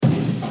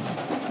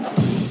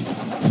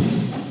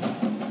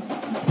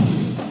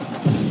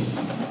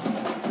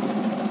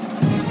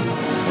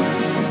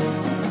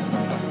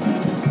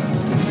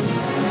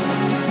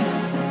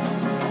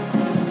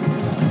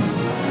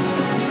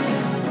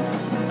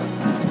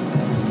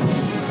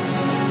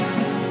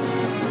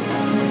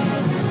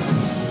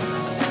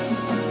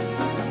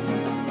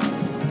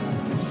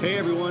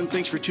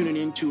Thanks for tuning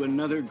in to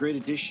another great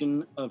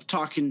edition of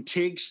Talking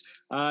Tigs.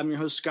 I'm your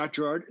host, Scott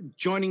Gerard.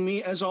 Joining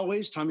me, as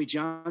always, Tommy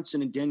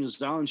Johnson and Daniel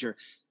Zollinger.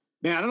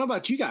 Man, I don't know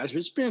about you guys, but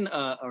it's been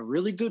a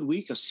really good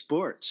week of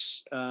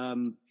sports.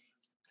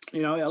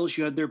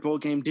 LSU had their bowl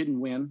game, didn't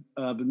win,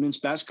 but men's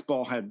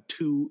basketball had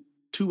two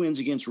wins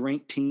against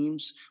ranked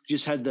teams. We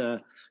just had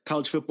the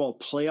college football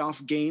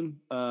playoff game,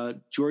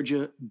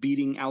 Georgia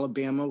beating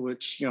Alabama,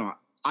 which,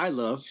 I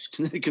love,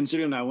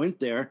 considering I went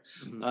there,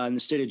 and the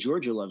state of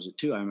Georgia loves it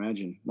too. I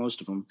imagine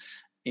most of them.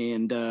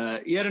 And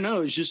I don't know.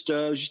 It was just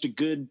a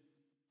good.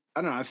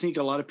 I don't know. I think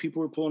a lot of people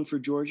were pulling for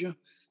Georgia.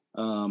 I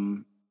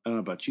don't know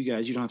about you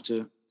guys. You don't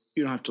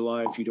have to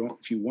lie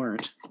if you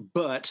weren't.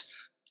 But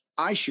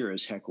I sure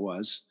as heck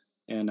was.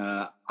 And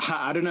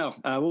I don't know.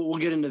 We'll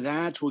get into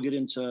that. We'll get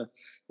into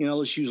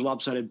LSU's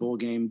lopsided bowl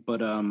game.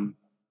 But I don't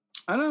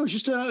know. It was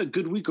just a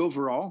good week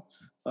overall.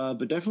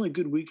 But definitely a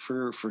good week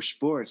for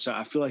sports.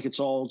 I feel like it's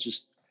all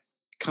just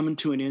coming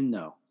to an end,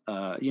 though,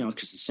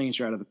 because the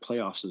Saints are out of the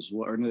playoffs as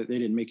well, or they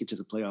didn't make it to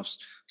the playoffs.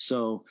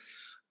 So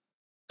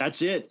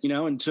that's it,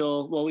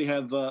 until, we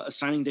have a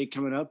signing day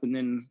coming up and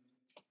then,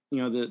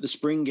 the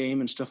spring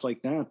game and stuff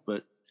like that.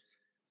 But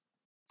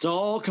it's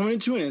all coming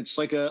to an end. It's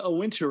like a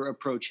winter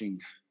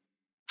approaching.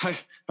 How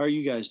are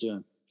you guys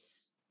doing?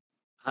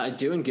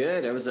 Doing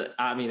good.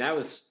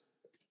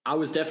 I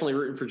was definitely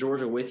rooting for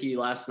Georgia with you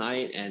last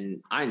night,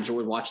 and I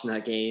enjoyed watching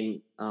that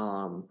game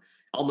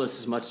almost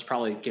as much as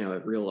probably a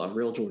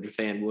real Georgia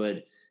fan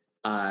would.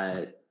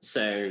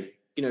 So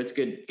it's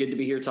good to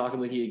be here talking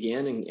with you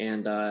again,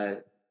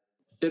 and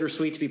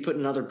bittersweet to be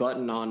putting another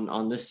button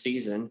on this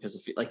season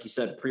because, like you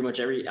said, pretty much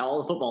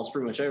all the football is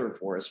pretty much over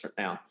for us for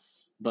now.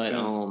 But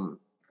I'm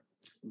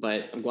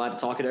glad to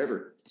talk it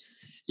over.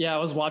 Yeah, I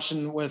was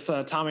watching with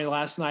Tommy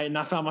last night, and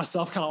I found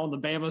myself kind of on the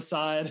Bama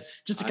side,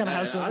 just to kind of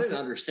have some. I didn't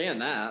understand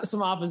that.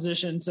 Some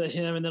opposition to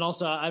him, and then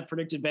also I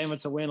predicted Bama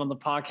to win on the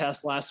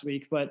podcast last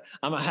week. But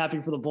I'm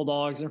happy for the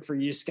Bulldogs and for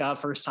you,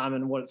 Scott. First time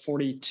in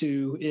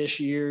 42-ish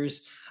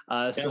years.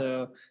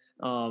 So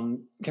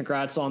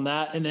congrats on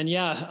that. And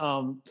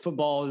then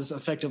football is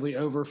effectively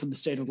over for the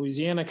state of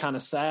Louisiana. Kind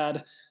of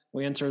sad.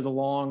 We enter the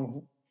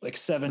long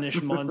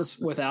 7-ish months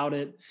without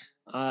it.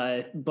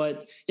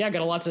 But I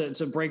got a lot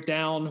to break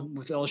down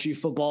with LSU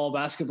football,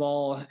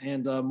 basketball,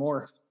 and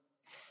more.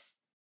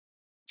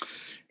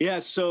 Yeah.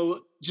 So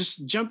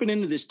just jumping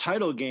into this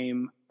title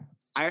game,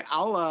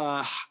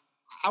 I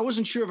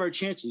wasn't sure of our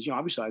chances.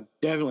 Obviously I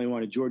definitely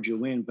wanted Georgia to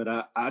win, but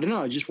I don't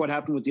know, just what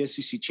happened with the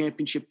SEC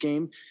championship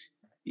game,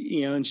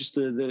 and just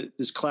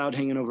this cloud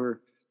hanging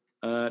over,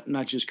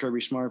 not just Kirby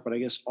Smart, but I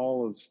guess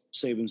all of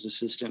Saban's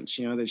assistants.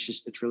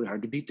 It's really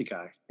hard to beat the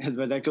guy.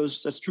 But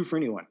that's true for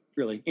anyone,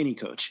 really, any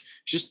coach.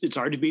 It's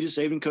hard to beat a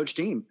Saban coach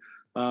team.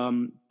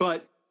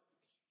 But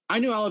I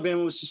knew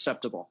Alabama was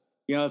susceptible.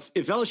 If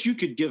LSU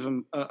could give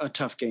them a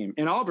tough game,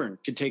 and Auburn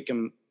could take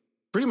them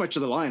pretty much to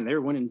the line, they were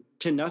winning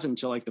 10-0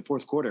 until the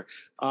fourth quarter.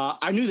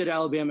 I knew that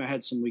Alabama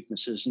had some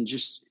weaknesses, and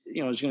just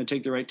it was going to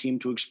take the right team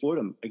to exploit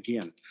them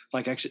again,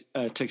 like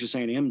Texas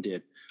A&M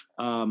did.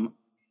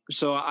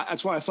 So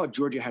that's why I thought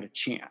Georgia had a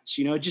chance.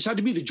 It just had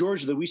to be the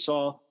Georgia that we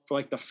saw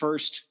for the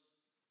first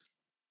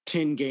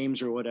 10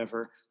 games or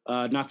whatever,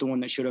 not the one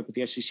that showed up at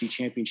the SEC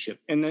championship.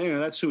 And then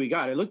that's who we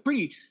got. It looked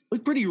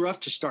pretty rough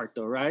to start,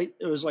 though, right?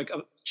 It was like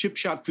a chip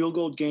shot field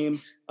goal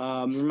game.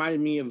 Reminded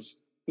me of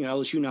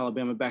LSU and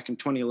Alabama back in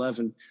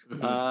 2011.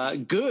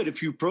 Mm-hmm. Good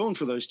if you're prone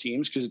for those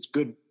teams because it's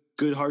good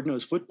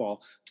hard-nosed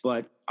football,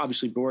 but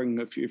obviously boring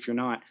if you're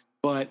not.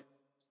 But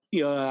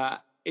you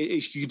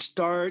could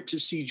start to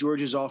see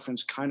Georgia's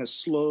offense kind of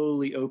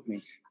slowly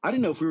opening. I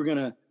didn't know if we were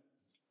going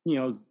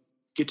to,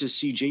 get to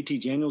see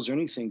JT Daniels or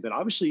anything, but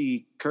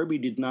obviously Kirby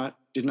did not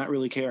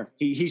really care.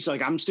 He's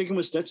like, I'm sticking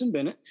with Stetson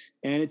Bennett,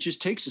 and it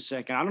just takes a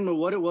second. I don't know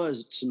what it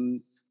was.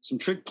 Some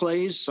trick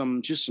plays,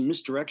 some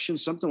misdirection,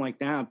 something like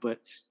that. But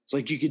it's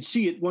like you could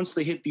see it once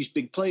they hit these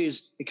big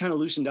plays. It kind of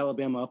loosened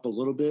Alabama up a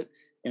little bit,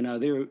 and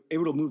they were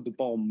able to move the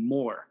ball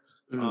more.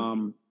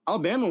 Mm-hmm.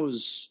 Alabama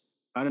was,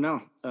 I don't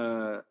know.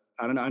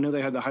 I know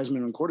they had the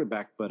Heisman on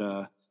quarterback, but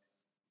I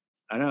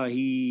don't know.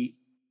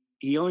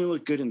 He only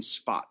looked good in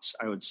spots,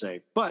 I would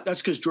say. But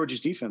that's because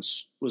Georgia's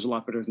defense was a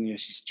lot better than the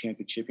SEC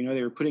championship.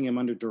 They were putting him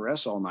under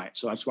duress all night.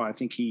 So that's why I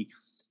think he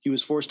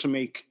was forced to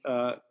make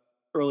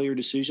earlier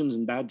decisions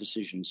and bad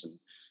decisions. And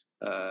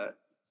I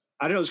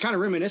don't know. It's kind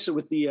of reminiscent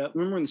with the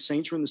remember when the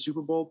Saints were in the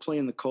Super Bowl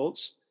playing the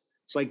Colts?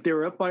 It's like they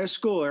were up by a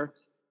score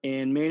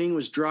and Manning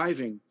was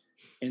driving.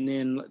 And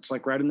then it's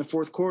like right in the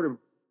fourth quarter,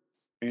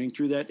 Manning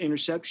threw that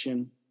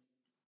interception,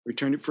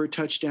 returned it for a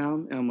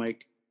touchdown. And I'm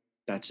like,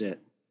 that's it.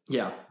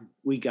 Yeah,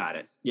 we got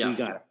it. Yeah, we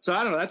got it. So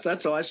I don't know.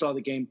 That's how I saw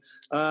the game.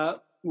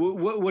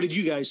 What did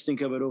you guys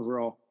think of it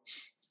overall?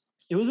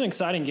 It was an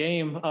exciting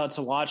game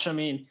to watch. I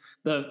mean,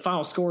 the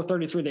final score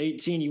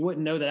 33-18. You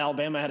wouldn't know that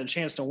Alabama had a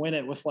chance to win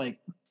it with a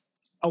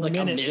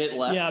minute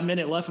left. Yeah, a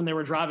minute left when they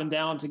were driving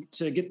down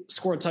to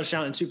score a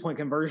touchdown and 2-point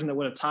conversion that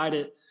would have tied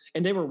it.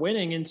 and they were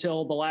winning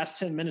until the last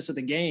 10 minutes of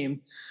the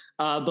game.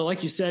 But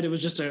like you said, it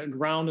was just a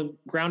ground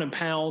and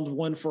pound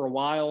one for a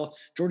while.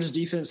 Georgia's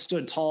defense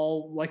stood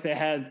tall like they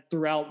had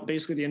throughout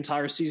basically the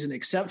entire season,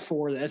 except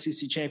for the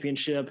SEC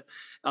championship.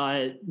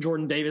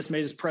 Jordan Davis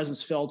made his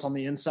presence felt on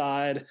the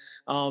inside.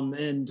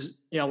 And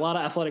a lot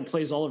of athletic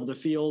plays all over the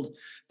field.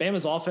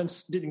 Bama's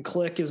offense didn't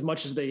click as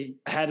much as they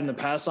had in the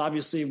past,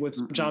 obviously,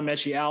 with John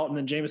Mechie out, and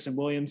then Jamison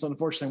Williams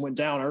unfortunately went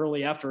down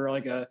early after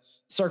like a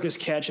circus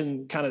catch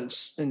and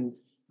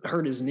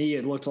hurt his knee,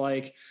 it looked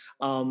like.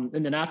 And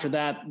then after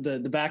that, the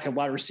backup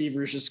wide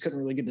receivers just couldn't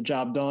really get the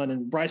job done.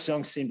 And Bryce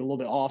Young seemed a little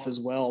bit off as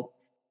well.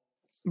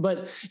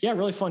 But yeah,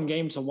 really fun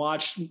game to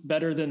watch,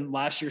 better than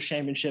last year's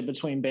championship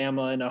between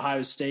Bama and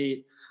Ohio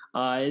State.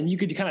 And you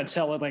could kind of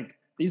tell it, like,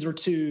 these were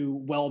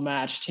two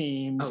well-matched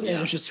teams.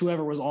 And it's just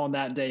whoever was on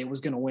that day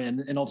was going to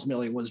win. And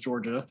ultimately it was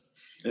Georgia.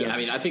 Yeah, I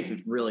mean, I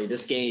think really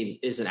this game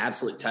is an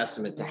absolute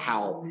testament to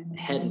how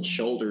head and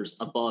shoulders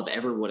above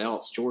everyone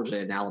else Georgia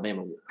and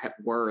Alabama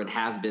were and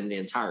have been the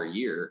entire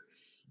year.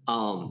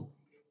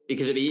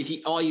 Because I mean,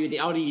 if all you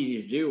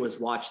needed to do was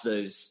watch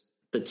the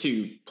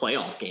two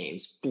playoff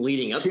games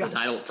leading up to the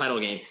title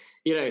game.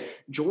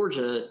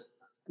 Georgia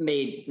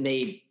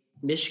made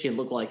Michigan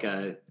look like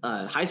a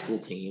high school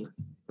team.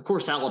 Of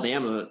course,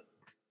 Alabama,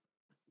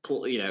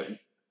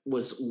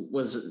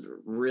 was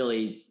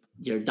really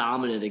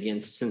dominant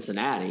against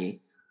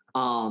Cincinnati,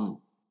 but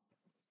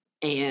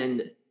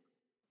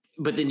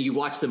then you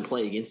watch them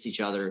play against each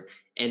other,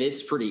 and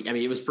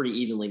it was pretty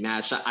evenly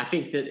matched. I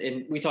think that,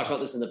 and we talked about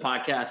this in the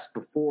podcast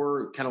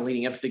before, kind of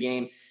leading up to the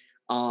game.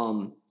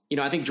 I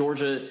think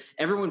Georgia,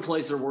 everyone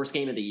plays their worst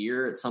game of the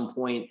year at some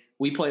point.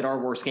 We played our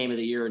worst game of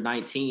the year in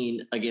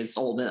 2019 against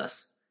Ole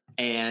Miss.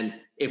 And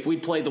if we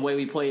played the way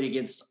we played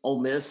against Ole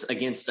Miss,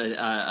 against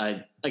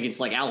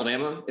like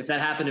Alabama, if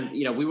that happened,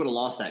 we would have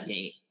lost that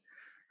game.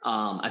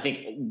 I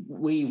think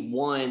we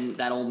won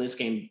that Ole Miss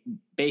game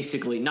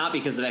basically not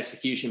because of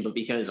execution, but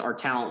because our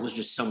talent was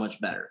just so much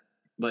better.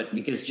 But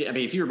because,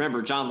 if you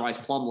remember, John Rice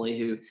Plumlee,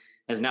 who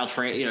has now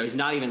he's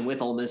not even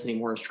with Ole Miss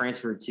anymore, has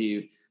transferred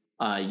to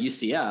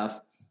UCF.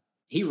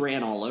 He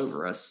ran all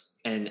over us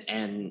and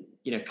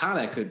kind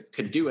of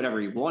could do whatever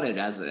he wanted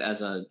as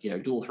a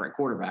dual threat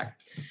quarterback.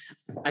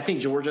 I think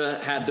Georgia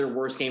had their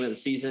worst game of the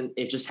season.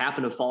 It just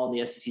happened to fall in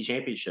the SEC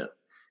championship.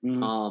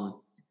 Mm-hmm.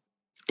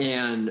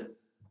 And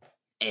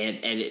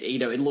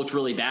it looked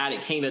really bad.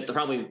 It came at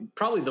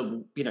probably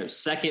the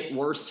second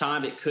worst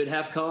time it could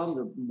have come.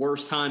 The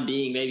worst time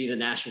being maybe the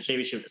national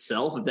championship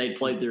itself. If they'd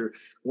played their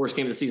worst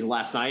game of the season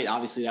last night,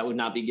 obviously that would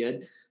not be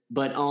good.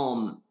 But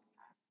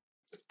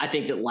I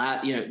think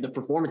that the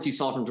performance you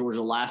saw from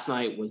Georgia last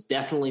night was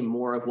definitely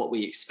more of what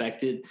we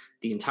expected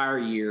the entire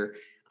year.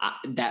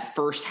 That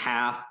first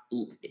half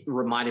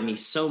reminded me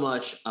so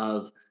much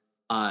of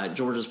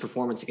Georgia's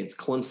performance against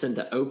Clemson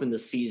to open the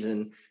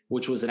season,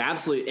 which was an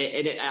absolute,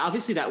 and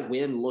obviously that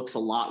win looks a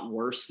lot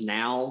worse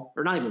now,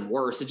 or not even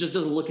worse. It just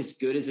doesn't look as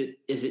good as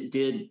it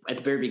did at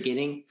the very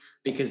beginning,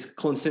 because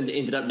Clemson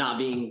ended up not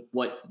being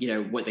what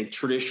they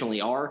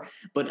traditionally are.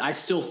 But I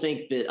still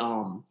think that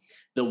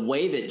the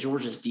way that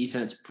Georgia's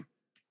defense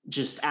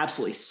just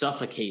absolutely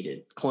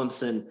suffocated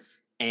Clemson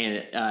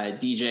and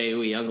DJ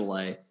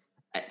Uiagalelei,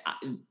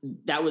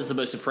 that was the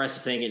most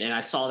impressive thing. And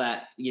I saw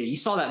that, you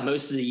saw that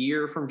most of the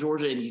year from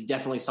Georgia, and you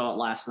definitely saw it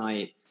last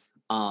night.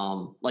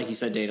 Like you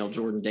said, Daniel,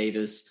 Jordan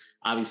Davis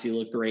obviously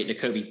looked great.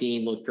 Nakobe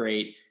Dean looked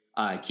great.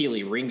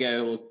 Keely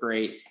Ringo looked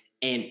great.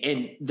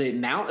 And the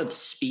amount of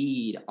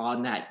speed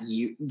on that,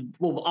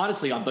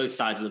 honestly, on both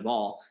sides of the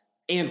ball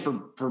and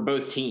for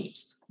both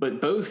teams, but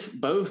both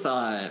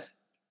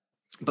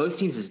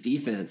teams'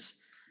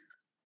 defense,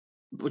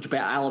 which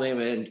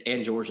Alabama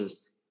and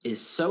Georgia's, is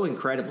so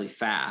incredibly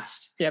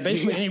fast. Yeah,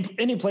 basically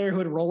any player who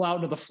would roll out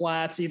into the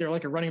flats, either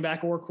like a running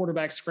back or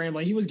quarterback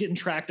scrambling, he was getting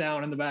tracked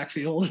down in the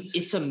backfield.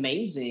 It's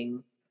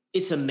amazing.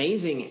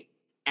 And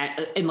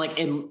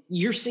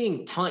you're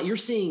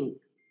seeing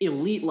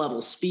elite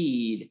level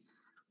speed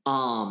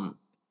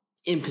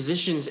in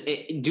positions,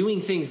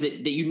 doing things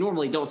that you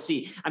normally don't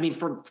see. I mean,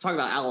 for talking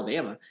about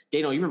Alabama,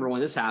 Daniel, you remember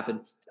when this happened,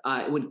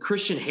 when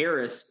Christian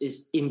Harris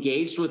is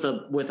engaged with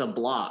a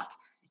block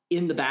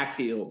in the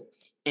backfield,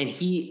 and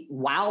he,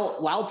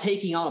 while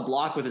taking on a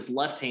block with his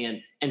left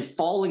hand and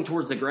falling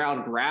towards the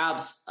ground,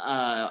 grabs,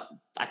 I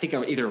think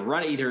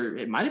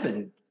it might have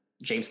been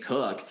James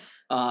Cook,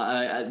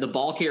 the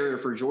ball carrier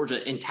for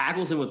Georgia, and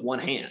tackles him with one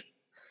hand.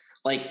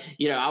 Like,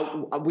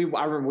 I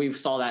remember we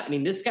saw that. I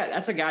mean, this guy,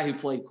 that's a guy who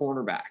played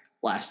cornerback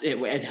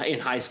in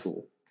high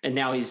school, and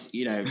now he's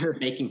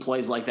making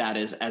plays like that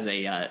as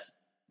a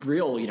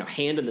real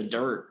hand in the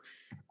dirt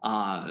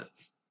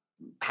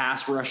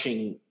pass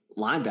rushing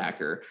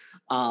linebacker.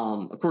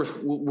 Of course,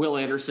 Will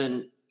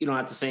Anderson, you don't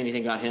have to say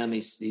anything about him.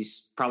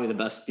 He's probably the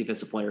best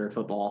defensive player in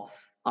football.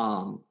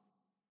 And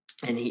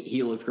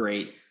he looked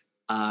great.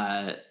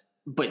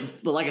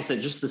 But like I said,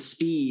 just the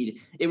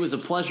speed, it was a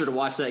pleasure to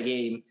watch that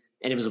game.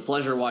 And it was a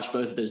pleasure to watch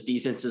both of those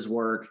defenses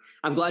work.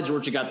 I'm glad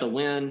Georgia got the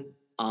win.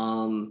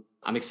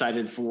 I'm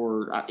excited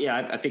for.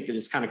 I think that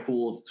it's kind of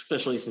cool,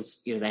 especially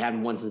since they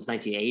haven't won since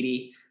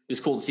 1980. It was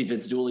cool to see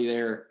Vince Dooley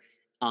there.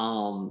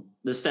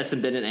 The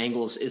Stetson Bennett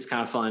angle is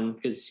kind of fun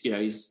because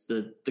he's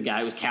the guy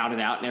who was counted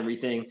out and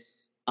everything.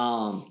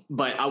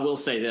 But I will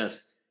say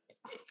this,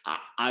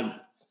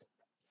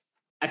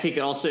 I think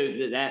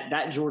also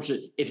that Georgia,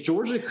 if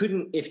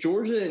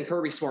Georgia and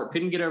Kirby Smart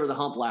couldn't get over the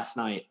hump last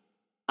night,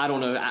 I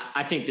don't know.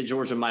 I think that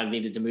Georgia might have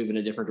needed to move in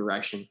a different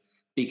direction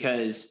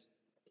because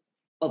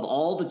of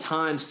all the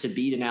times to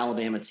beat an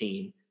Alabama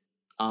team,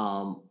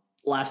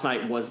 last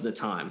night was the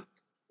time.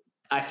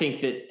 I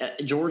think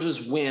that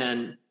Georgia's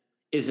win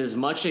is as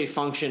much a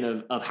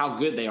function of how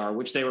good they are,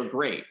 which they were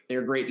great. They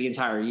were great the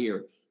entire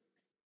year.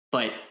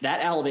 But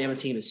that Alabama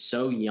team is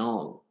so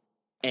young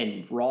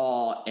and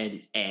raw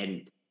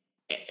and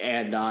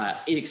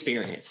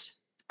inexperienced.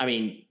 I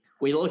mean,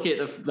 we look at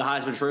the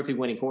Heisman Trophy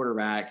winning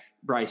quarterback,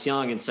 Bryce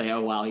Young, and say,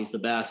 oh, wow, he's the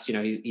best.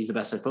 He's the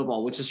best in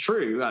football, which is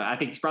true. I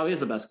think he probably is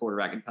the best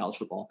quarterback in college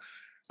football.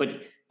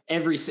 But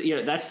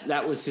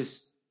that was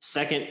his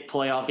second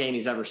playoff game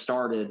he's ever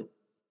started.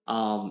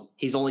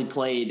 He's only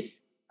played,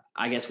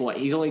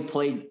 he's only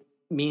played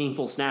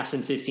meaningful snaps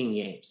in 15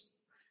 games.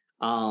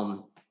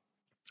 And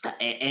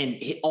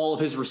all of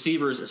his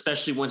receivers,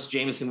 especially once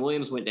Jameson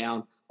Williams went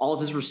down, all of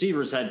his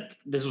receivers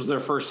this was their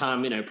first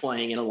time,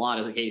 playing in a lot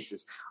of the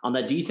cases. On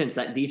that defense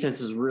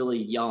is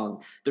really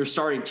young. They're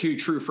starting 2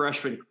 true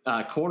freshman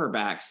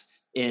cornerbacks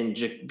in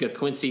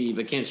Quincy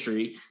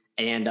McKinstry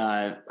and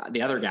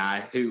the other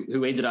guy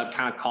who ended up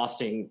kind of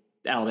costing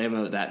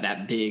Alabama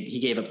that big.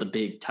 He gave up the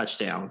big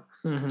touchdown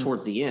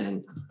towards the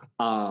end.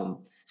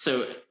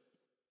 So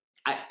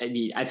I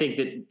think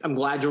that I'm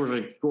glad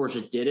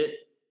Georgia did it.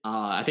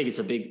 I think it's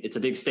a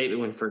big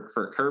statement win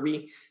for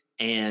Kirby,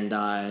 and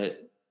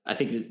I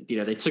think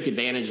that they took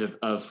advantage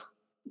of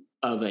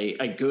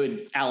a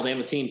good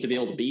Alabama team to be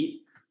able to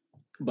beat.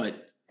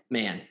 But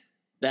man,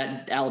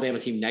 that Alabama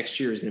team next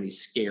year is going to be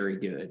scary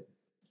good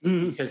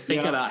because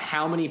think about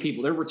how many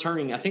people they're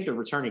returning. I think they're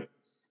returning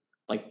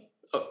like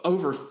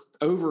over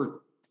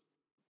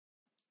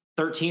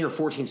 13 or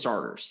 14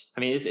 starters. I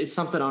mean, it's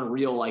something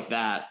unreal like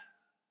that.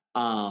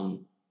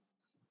 And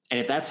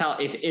if that's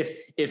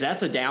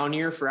a down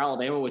year for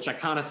Alabama, which I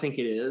kind of think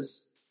it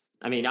is,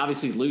 I mean,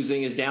 obviously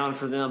losing is down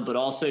for them, but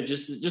also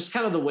just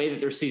kind of the way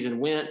that their season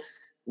went,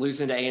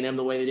 losing to A&M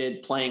the way they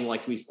did, playing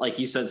like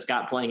you said,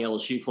 Scott, playing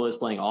LSU close,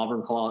 playing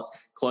Auburn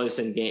close,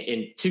 and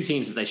 2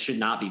 teams that they should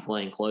not be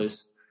playing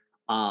close.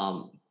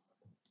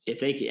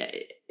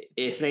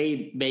 If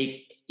they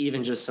make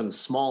even just some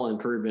small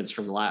improvements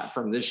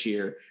from this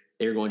year,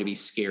 they're going to be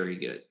scary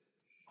good.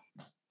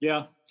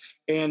 Yeah,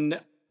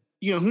 and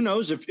who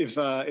knows if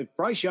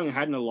Bryce Young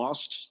hadn't have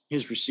lost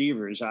his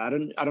receivers, I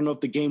don't know if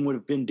the game would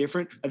have been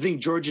different. I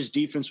think Georgia's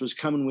defense was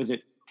coming with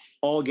it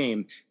all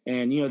game,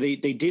 and they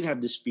did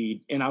have the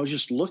speed. And I was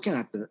just looking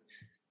at the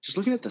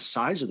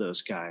size of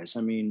those guys.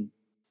 I mean,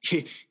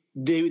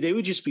 they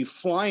would just be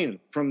flying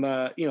from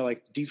the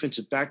like the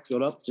defensive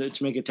backfield up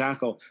to make a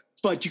tackle.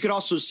 But you could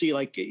also see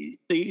like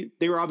they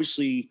were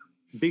obviously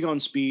big on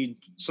speed.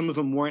 Some of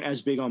them weren't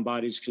as big on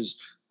bodies because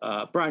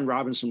Brian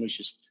Robinson was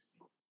just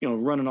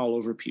running all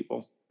over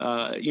people.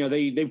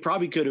 They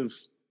probably could have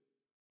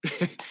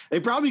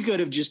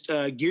just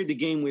geared the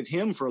game with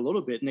him for a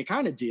little bit, and they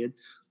kind of did.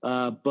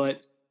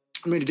 But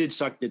I mean, it did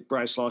suck that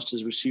Bryce lost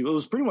his receiver. It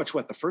was pretty much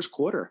the first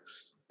quarter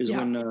is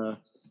when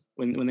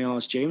they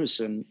lost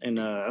Jameson, and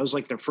it was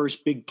like their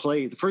first big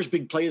play, of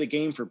the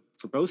game for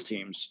both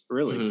teams,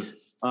 really. Mm-hmm.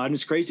 And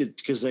it's crazy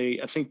because I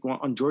think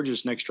on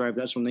Georgia's next drive,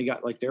 that's when they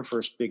got like their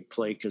first big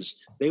play because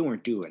they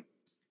weren't doing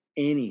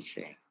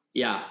anything.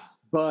 Yeah,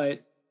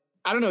 but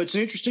I don't know. It's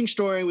an interesting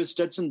story with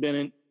Stetson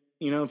Bennett.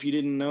 If you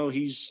didn't know,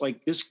 he's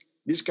like this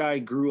guy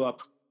grew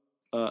up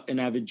an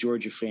avid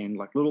Georgia fan,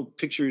 like little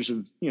pictures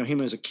of, him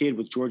as a kid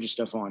with Georgia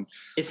stuff on.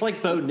 It's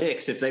like Bo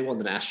Nix if they won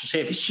the national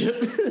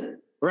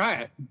championship.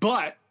 Right.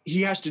 But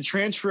he has to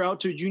transfer out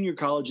to junior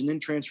college and then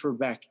transfer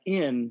back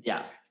in.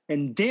 Yeah.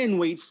 And then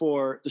wait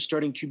for the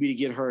starting QB to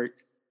get hurt.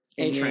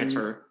 And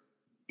transfer.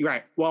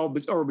 Right. Well,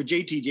 but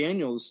JT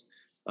Daniels,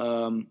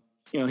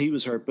 he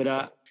was hurt.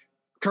 But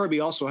Kirby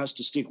also has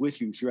to stick with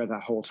you throughout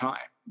that whole time,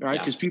 right?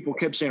 Because people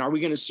kept saying, are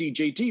we going to see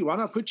JT? Why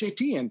not put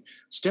JT in?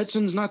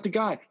 Stetson's not the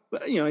guy.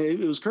 But, it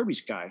was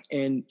Kirby's guy,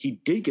 and he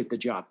did get the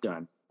job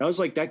done. That was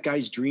like that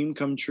guy's dream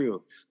come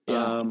true.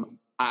 Yeah.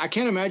 I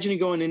can't imagine it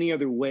going any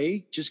other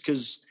way just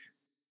because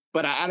 –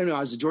 but I don't know.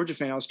 As a Georgia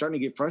fan, I was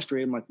starting to get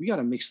frustrated. I'm like, we got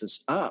to mix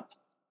this up.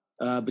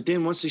 But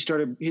then once they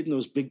started hitting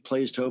those big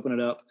plays to open it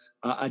up,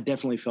 I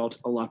definitely felt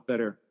a lot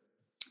better.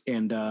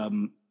 And,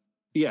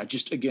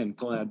 just, again,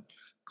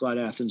 glad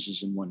Athens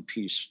is in one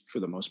piece for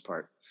the most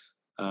part.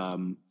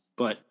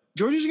 But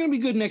Georgia's going to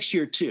be good next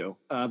year too.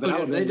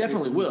 But they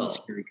definitely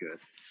will. Very good.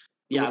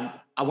 Yeah.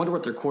 I wonder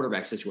what their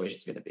quarterback situation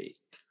is going to be.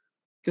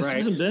 Because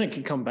Stetson Bennett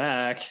could come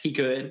back. He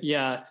could.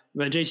 Yeah.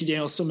 But JT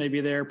Daniels still may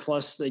be there.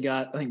 Plus they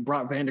got, I think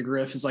Brock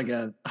Vandegrift is like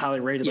a highly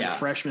rated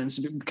freshman.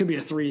 So it could be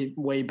a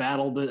 3-way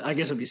battle, but I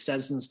guess it'd be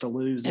Stetson's to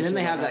lose. And then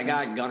they have that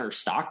guy, Gunnar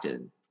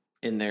Stockton,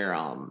 in their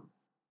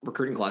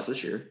recruiting class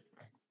this year.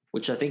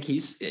 which I think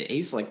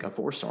he's like a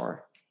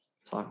 4-star.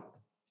 So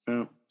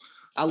Yeah.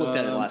 I looked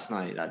at it last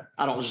night.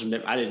 I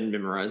didn't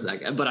memorize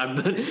that guy, but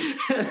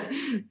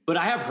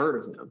I have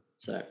heard of him.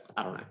 So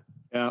I don't know.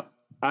 Yeah,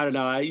 I don't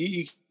know.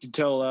 You can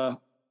tell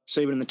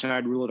Saban and the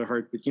Tide rule it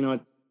hurt, but you know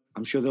what?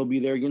 I'm sure they'll be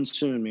there again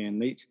soon,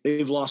 man.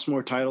 They've lost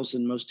more titles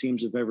than most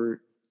teams have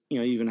ever,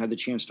 even had the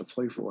chance to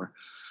play for.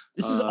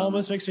 This is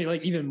almost makes me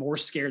like even more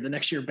scared. The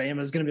next year, Bama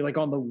is going to be like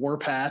on the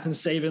warpath, and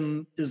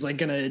Saban is like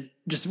going to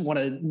just want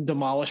to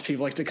demolish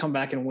people, like to come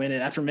back and win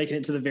it after making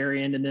it to the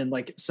very end, and then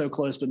like so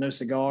close but no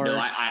cigar. No,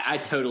 I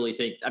totally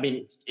think. I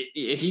mean,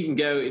 if you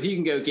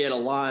can go get a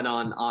line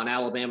on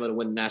Alabama to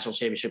win the national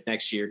championship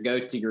next year, go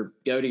to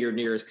your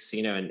nearest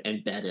casino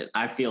and bet it.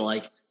 I feel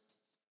like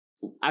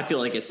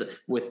it's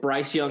with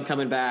Bryce Young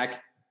coming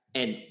back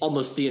and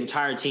almost the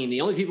entire team. The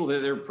only people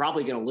that they're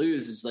probably going to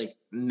lose is like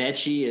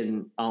Mechie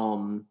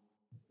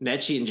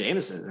and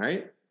Jameson,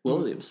 right?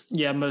 Williams.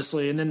 Yeah,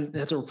 mostly. And then they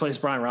have to replace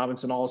Brian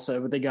Robinson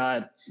also, but they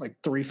got like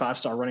 3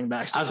 5-star running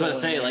backs. I was going to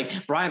say,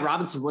 like, Brian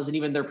Robinson wasn't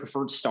even their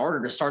preferred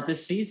starter to start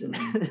this season.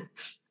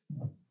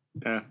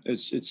 Yeah,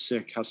 it's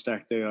sick how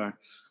stacked they are.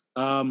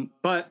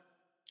 But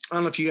I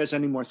don't know if you guys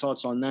have any more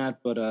thoughts on that,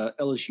 but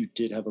LSU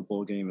did have a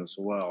bowl game as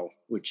well,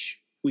 which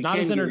we not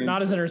as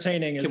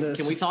entertaining as this.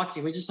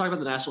 Can we just talk about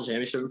the national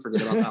championship and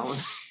forget about that one?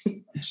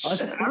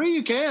 I mean,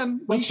 you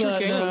can.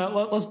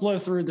 Let's blow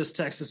through this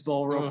Texas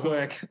Bowl real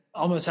quick.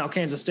 Almost how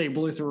Kansas State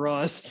blew through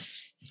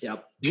us.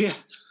 Yep. Yeah,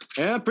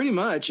 pretty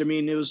much. I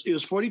mean, it was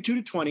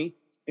 42-20,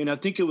 and I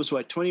think it was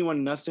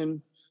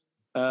 21-0.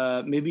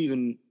 Maybe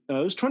even it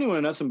was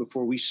 21-0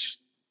 before we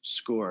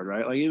scored,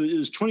 right? Like it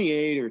was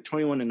 28 or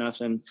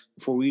 21-0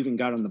 before we even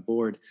got on the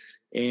board.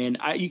 And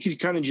you could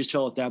kind of just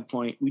tell at that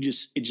point, we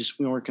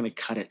weren't going to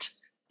cut it.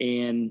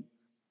 And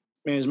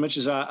man, as much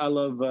as I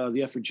love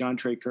the effort John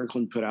Trey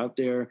Kirkland put out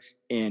there,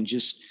 and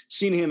just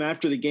seeing him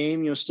after the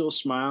game, still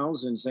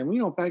smiles and saying, we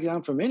don't back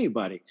down from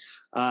anybody.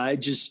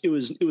 It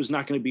was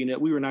not going to be,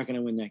 we were not going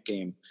to win that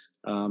game.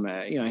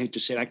 I hate to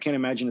say it, I can't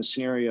imagine a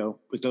scenario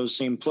with those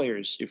same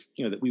players if,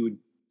 that we would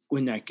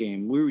win that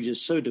game. We were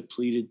just so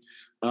depleted.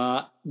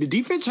 The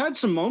defense had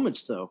some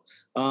moments though.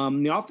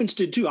 The offense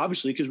did too,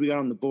 obviously, because we got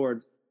on the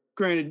board.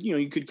 Granted,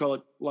 you could call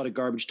it a lot of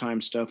garbage time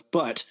stuff,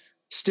 but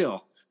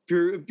still,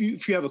 if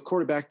you have a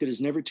quarterback that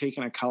has never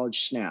taken a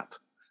college snap,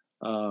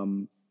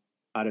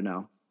 I don't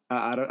know.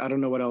 I don't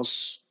know what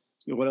else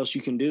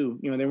you can do.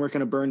 They weren't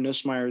going to burn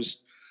Nussmeier's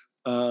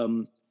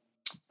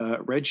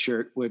red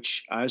shirt,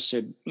 which I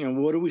said,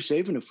 what are we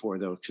saving it for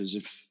though? Because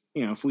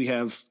if we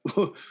have,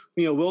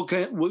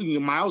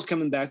 Miles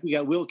coming back, we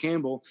got Will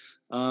Campbell.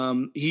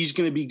 He's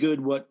going to be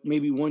good,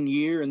 maybe 1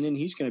 year, and then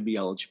he's going to be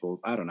eligible.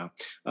 I don't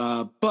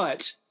know.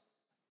 But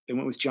they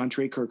went with John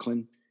Trey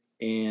Kirkland,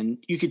 and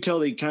you could tell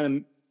they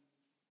kind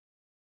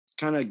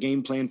of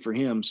game plan for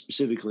him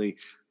specifically.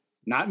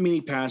 Not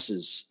many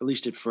passes, at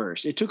least at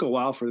first. It took a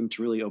while for them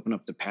to really open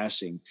up the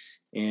passing,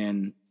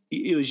 and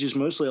it was just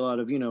mostly a lot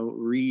of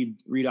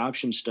read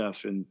option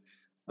stuff, and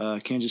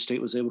Kansas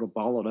State was able to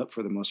ball it up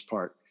for the most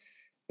part.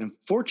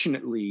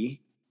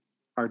 Unfortunately,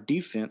 our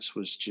defense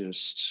was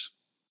just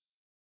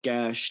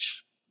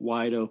gashed,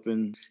 wide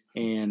open,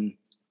 and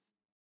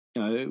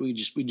we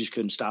just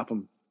couldn't stop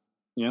them.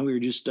 We were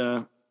just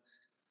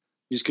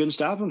couldn't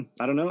stop them.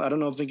 I don't know.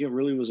 I think it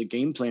really was a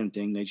game plan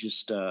thing. They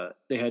just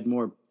they had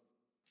more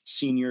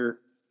senior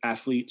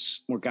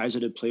athletes, more guys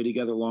that had played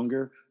together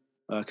longer.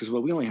 Because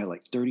we only had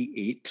like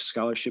 38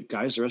 scholarship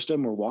guys. The rest of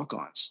them were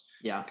walk-ons.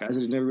 Yeah, guys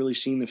that had never really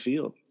seen the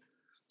field.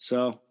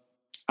 So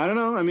I don't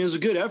know. I mean, it was a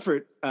good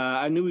effort.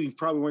 I knew we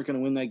probably weren't going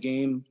to win that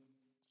game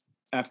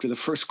after the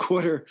first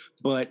quarter,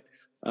 but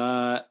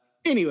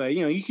anyway,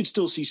 you could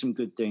still see some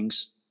good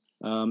things.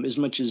 As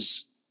much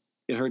as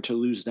it hurt to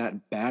lose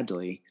that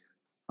badly,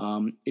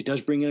 it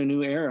does bring in a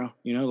new era.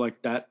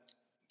 Like that.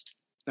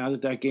 Now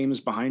that game is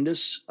behind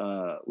us,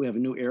 we have a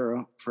new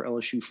era for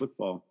LSU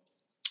football.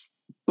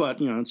 But,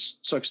 it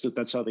sucks that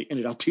that's how they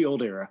ended out the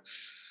old era.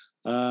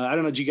 I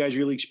don't know. Do you guys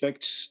really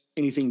expect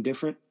anything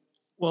different?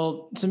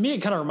 Well, to me, it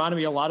kind of reminded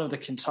me a lot of the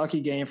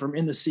Kentucky game from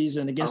in the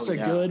season against a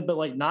good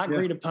but not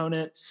great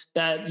opponent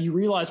that you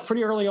realize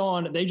pretty early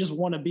on they just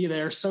want to be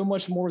there so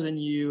much more than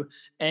you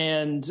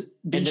and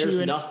there's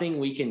nothing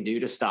we can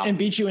do to stop and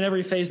beat you in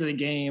every phase of the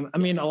game. I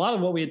mean, a lot of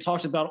what we had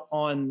talked about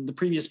on the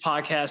previous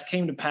podcast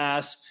came to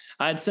pass.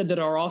 I had said that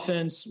our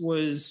offense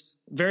was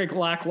very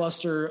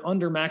lackluster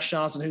under Max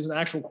Johnson, who's an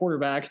actual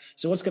quarterback.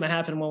 So what's going to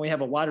happen when we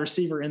have a wide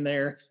receiver in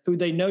there who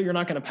they know you're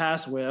not going to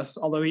pass with,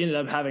 although he ended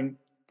up having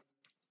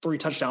 3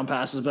 touchdown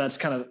passes, but that's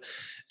kind of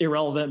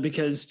irrelevant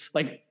because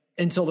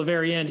until the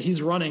very end,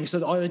 he's running.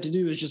 So all they had to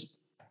do is just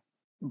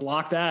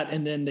block that.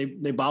 And then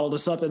they bottled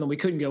us up and then we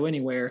couldn't go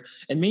anywhere.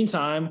 And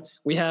meantime,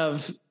 we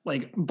have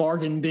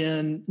bargain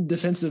bin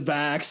defensive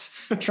backs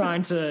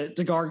trying to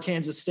guard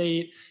Kansas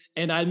State.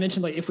 And I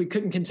mentioned if we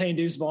couldn't contain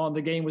Deuce Vaughn,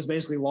 the game was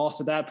basically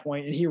lost at that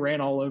point, and he ran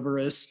all over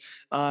us.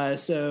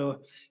 So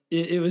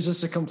it was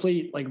just a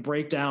complete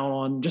breakdown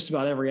on just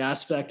about every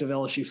aspect of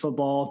LSU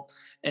football.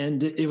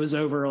 And it was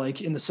over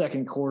in the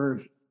second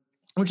quarter.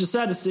 which is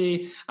sad to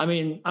see. I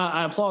mean,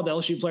 I applaud the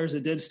LSU players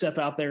that did step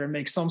out there and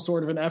make some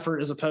sort of an effort,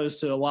 as opposed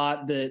to a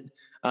lot that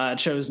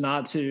chose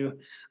not to.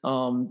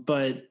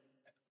 But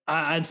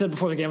I'd said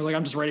before the game, I was like,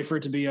 I'm just ready for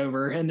it to be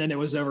over. And then it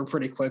was over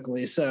pretty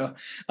quickly. So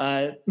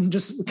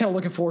just kind of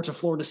looking forward to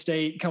Florida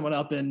State coming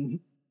up in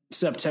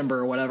September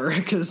or whatever,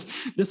 because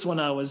this one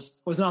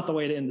was not the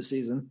way to end the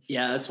season.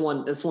 Yeah, that's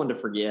one to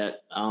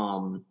forget.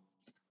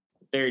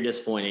 Very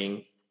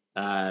disappointing.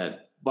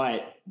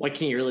 But what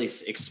can you really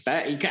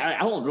expect? I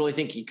don't really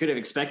think you could have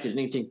expected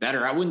anything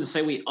better. I wouldn't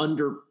say we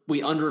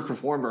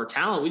underperformed our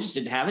talent. We just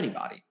didn't have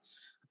anybody.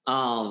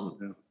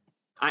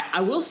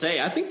 I will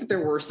say, I think that there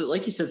were,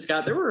 like you said,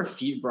 Scott, there were a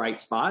few bright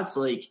spots.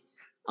 Like,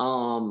 I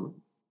on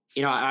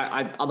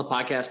the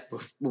podcast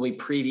when we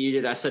previewed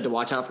it, I said to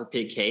watch out for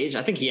Pig Cage.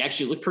 I think he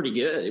actually looked pretty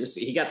good.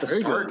 He got the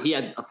start. Good. He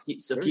had a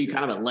few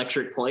kind of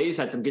electric plays,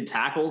 had some good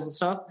tackles and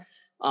stuff.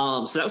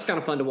 So that was kind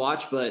of fun to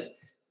watch. But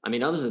I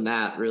mean, other than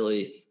that,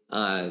 really,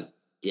 not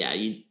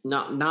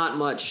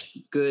much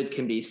good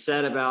can be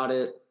said about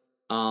it.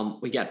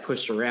 We got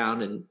pushed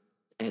around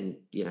and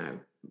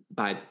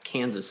by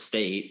Kansas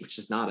State, which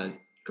is not a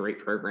great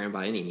program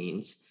by any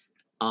means.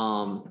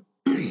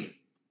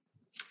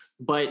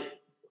 But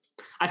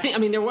I think,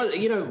 there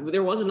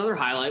was another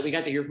highlight. We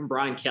got to hear from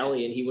Brian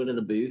Kelly, and he went in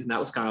the booth, and that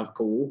was kind of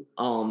cool.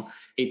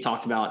 He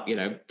talked about,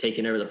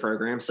 taking over the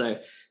program. So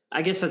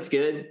I guess that's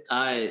good.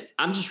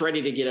 I'm just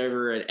ready to get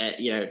over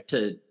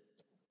it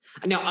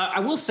now I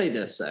will say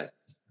this though.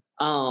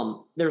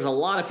 There's a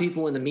lot of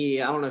people in the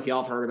media. I don't know if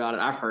y'all have heard about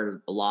it. I've heard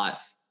it a lot,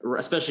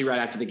 especially right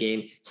after the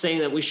game, saying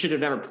that we should have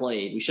never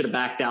played. We should have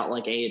backed out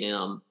like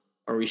A&M,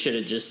 or we should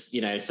have just,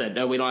 said,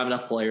 no, we don't have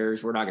enough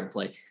players. We're not going to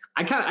play.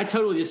 I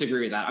totally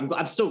disagree with that.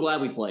 I'm still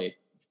glad we played.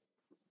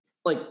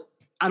 Like,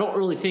 I don't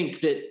really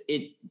think that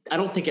I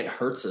don't think it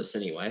hurts us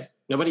anyway.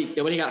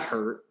 Nobody got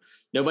hurt.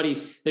 Some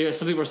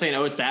people are saying,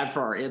 oh, it's bad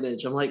for our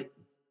image. I'm like,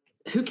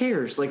 who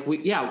cares? Like,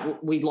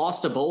 we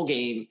lost a bowl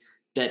game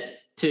that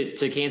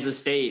to Kansas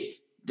State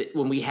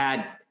when we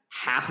had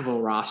half of a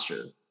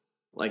roster.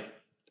 Like,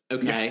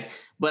 okay. Yeah.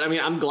 But I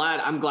mean, I'm glad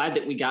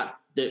that we got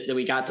that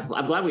we got to.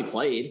 I'm glad we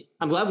played.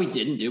 I'm glad we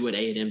didn't do what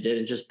A&M did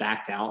and just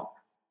backed out.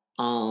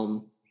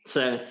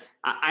 So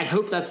I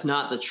hope that's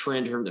not the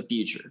trend from the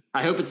future.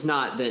 I hope it's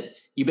not that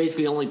you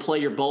basically only play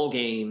your bowl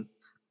game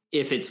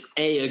if it's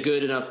a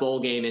good enough bowl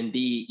game, and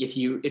B, if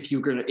you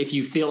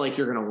feel like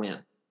you're gonna win.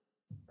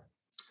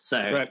 So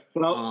right.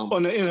 Well,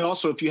 and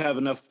also if you have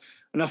enough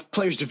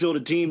players to field a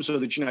team so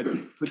that you're not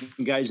putting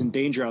guys in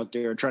danger out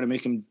there, trying to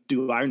make them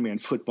do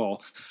Ironman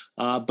football.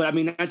 But I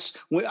mean, I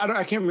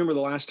can't remember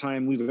the last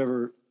time we've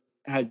ever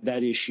had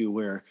that issue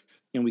where,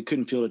 we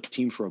couldn't field a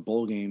team for a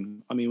bowl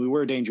game. I mean, we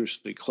were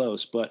dangerously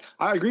close, but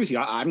I agree with you.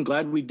 I'm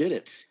glad we did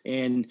it.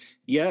 And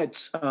yeah,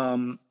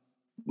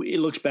 it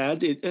looks bad.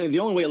 The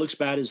only way it looks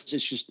bad is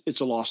it's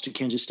a loss to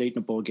Kansas State in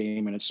a bowl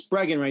game, and it's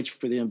bragging rights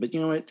for them. But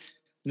you know what?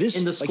 This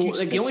in the score,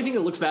 the only thing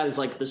that looks bad is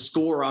like the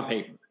score on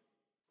paper.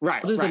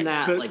 Right. Other than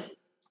that,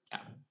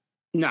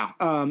 no.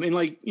 And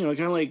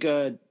kind of like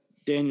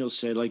Daniel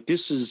said, like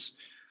this is,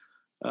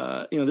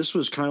 this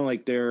was kind of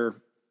like their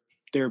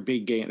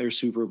big game, their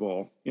Super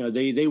Bowl.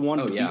 They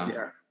wanted to be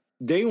there.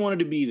 They wanted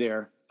to be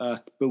there,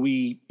 but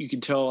you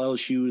could tell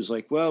LSU was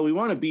like, well, we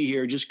want to be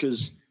here just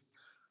because,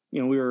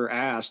 we were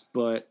asked,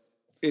 but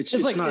it's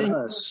like, not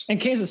us. And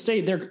Kansas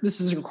State,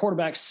 this is your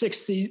quarterback's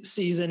sixth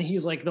season.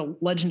 He's like the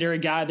legendary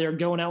guy. They're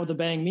going out with a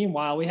bang.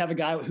 Meanwhile, we have a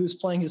guy who's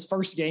playing his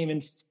first game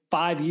in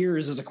 5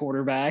 years as a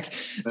quarterback.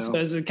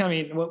 Well, so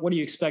what do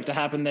you expect to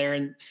happen there?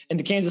 And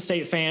the Kansas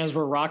State fans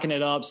were rocking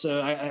it up.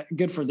 So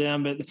good for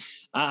them. But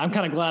I'm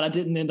kind of glad I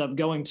didn't end up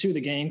going to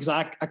the game, because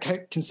I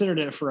considered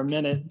it for a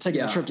minute,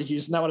 taking a trip to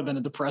Houston. That would have been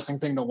a depressing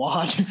thing to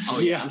watch. Oh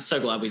yeah. I'm so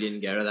glad we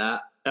didn't go to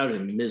that. That would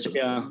have been miserable.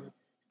 Yeah.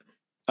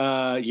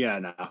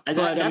 No. And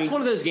that's one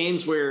of those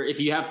games where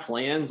if you have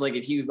plans, like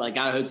if you got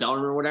a hotel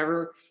room or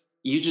whatever,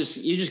 you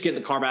just get in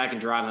the car back and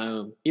drive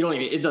home.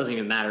 It doesn't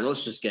even matter.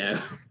 Let's just go.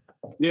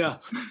 Yeah.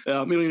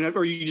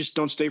 Or you just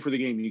don't stay for the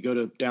game. You go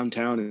to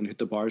downtown and hit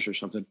the bars or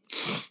something.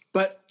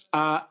 But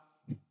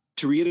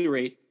to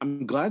reiterate,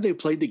 I'm glad they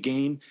played the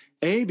game,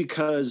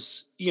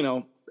 because,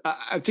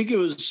 I think it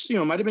was,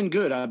 might have been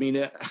good. I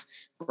mean,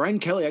 Brian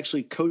Kelly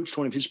actually coached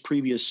one of his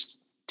previous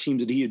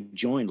teams that he had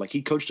joined. Like,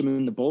 he coached them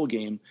in the bowl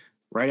game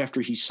right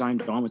after he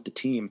signed on with the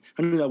team.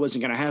 I knew that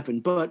wasn't going to happen,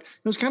 but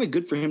it was kind of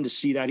good for him to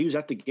see that. He was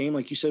at the game.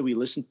 Like you said, we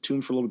listened to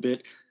him for a little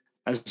bit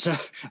as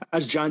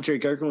John Terry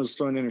Kirkland was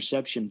throwing an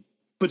interception.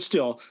 But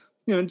still,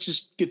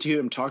 just get to hear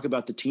him talk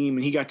about the team,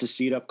 and he got to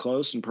see it up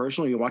close and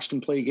personal. You watched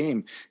him play a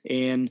game.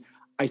 And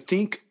I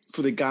think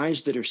for the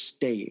guys that are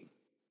staying,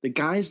 the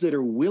guys that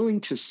are willing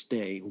to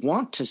stay,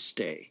 want to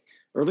stay,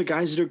 or the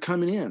guys that are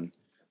coming in,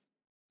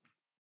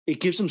 it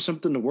gives them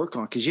something to work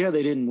on. Because,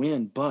 they didn't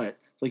win, but,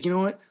 you know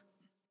what?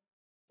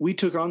 We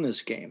took on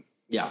this game.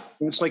 Yeah.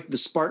 It's like the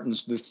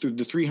Spartans, the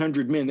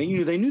 300 men. They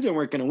knew they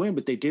weren't going to win,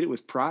 but they did it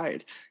with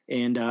pride.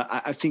 And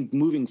I think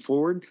moving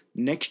forward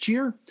next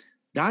year,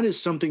 that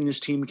is something this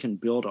team can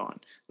build on.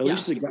 At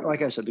least,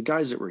 like I said, the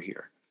guys that were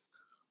here.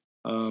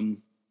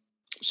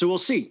 So we'll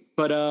see.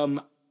 But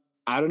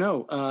I don't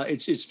know.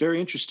 It's very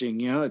interesting.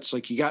 You know, it's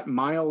like you got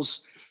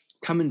Miles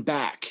coming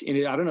back,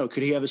 and I don't know.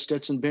 Could he have a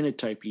Stetson Bennett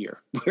type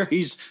year where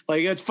he's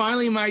like, it's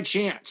finally my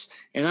chance,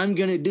 and I'm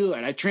going to do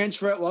it. I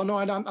transfer it. Well, no,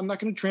 I'm not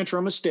going to transfer.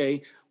 I'm going to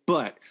stay.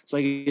 But it's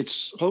like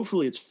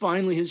hopefully it's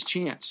finally his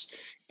chance.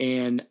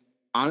 And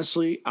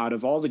honestly, out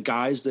of all the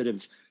guys that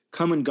have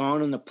come and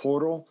gone in the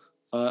portal,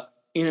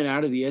 in and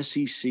out of the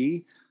SEC,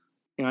 you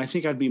know, I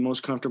think I'd be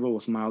most comfortable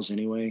with Miles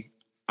anyway.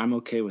 I'm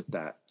okay with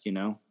that, you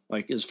know,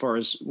 like as far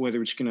as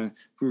whether if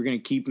we're going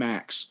to keep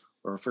Max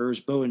or if it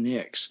was Bo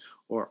Nix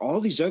or all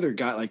these other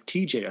guys like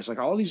TJ. It's like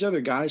all these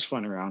other guys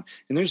flying around.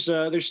 And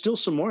there's still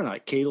some more,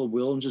 like Caleb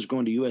Williams is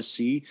going to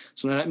USC.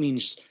 So that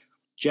means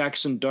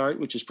Jackson Dart,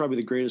 which is probably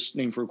the greatest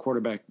name for a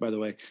quarterback, by the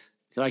way.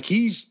 Like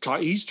he's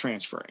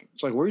transferring.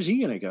 It's like, where's he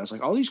going to go? It's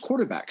like all these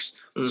quarterbacks.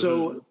 Mm-hmm.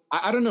 So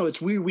I don't know.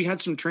 It's weird. We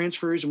had some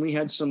transfers and we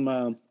had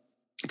some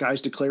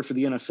guys declare for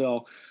the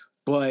NFL.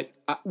 But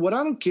what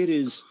I don't get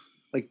is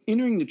like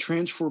entering the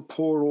transfer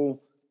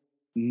portal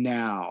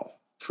now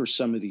for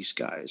some of these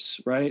guys,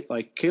 right?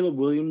 Like Caleb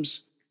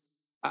Williams,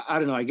 I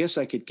don't know. I guess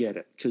I could get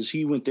it because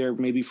he went there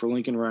maybe for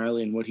Lincoln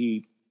Riley and what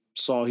he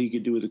saw he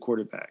could do with the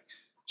quarterback.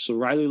 So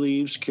Riley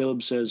leaves.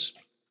 Caleb says,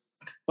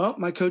 well,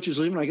 my coach is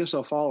leaving. I guess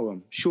I'll follow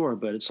him. Sure.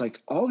 But it's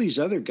like all these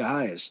other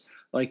guys,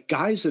 like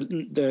guys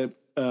that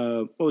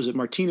what was it?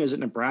 Martinez at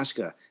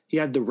Nebraska. He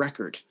had the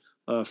record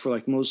for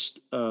like most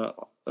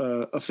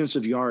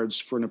offensive yards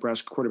for a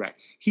Nebraska quarterback.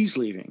 He's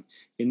leaving.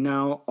 And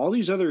now all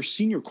these other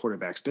senior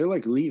quarterbacks, they're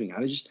like leaving.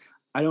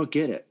 I don't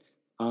get it.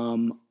 I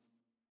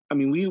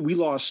mean, we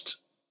lost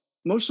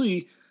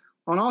mostly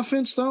on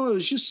offense though. It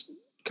was just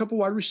a couple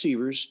wide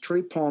receivers,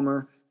 Trey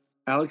Palmer,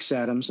 Alex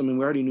Adams. I mean,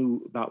 we already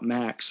knew about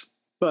Max,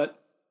 but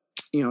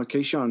you know,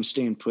 Kayshawn's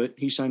staying put.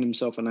 He signed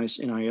himself a nice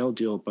NIL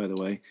deal, by the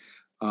way.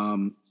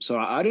 So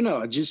I don't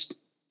know.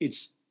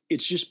 It's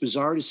just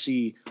bizarre to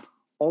see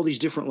all these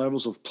different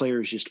levels of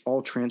players just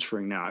all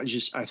transferring now.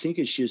 I think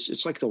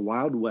it's like the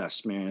Wild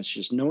West, man. It's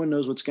just no one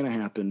knows what's going to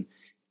happen.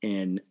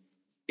 And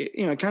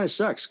it kind of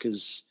sucks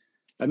because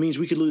that means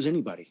we could lose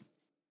anybody,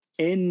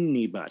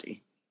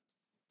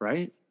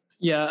 right?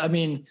 Yeah. I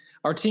mean,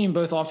 our team,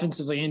 both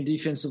offensively and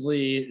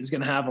defensively, is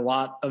going to have a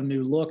lot of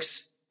new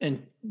looks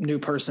and new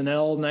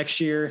personnel next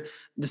year.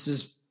 This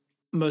is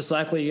most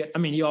likely, I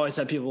mean, you always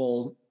have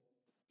people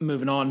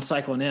moving on,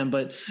 cycling in,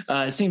 but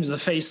it seems the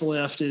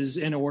facelift is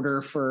in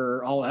order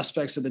for all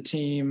aspects of the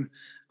team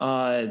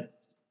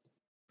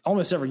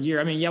almost every year.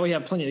 I mean, yeah, we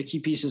have plenty of key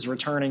pieces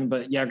returning,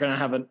 but yeah, going to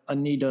have a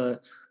need to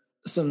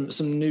some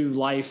new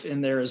life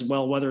in there as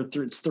well, whether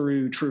it's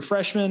through true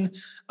freshmen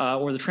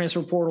or the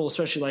transfer portal,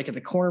 especially like at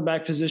the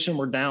cornerback position.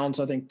 We're down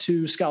to, I think,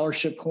 2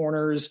 scholarship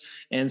corners.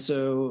 And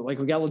so like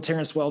we got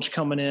Terrence Welch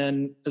coming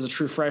in as a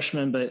true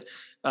freshman, but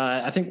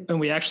I think, and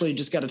we actually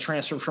just got a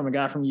transfer from a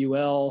guy from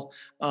UL,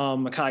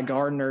 Mekhi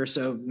Gardner.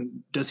 So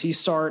does he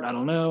start? I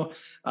don't know.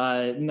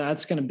 And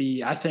that's going to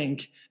be, I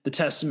think, the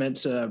testament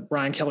to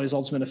Brian Kelly's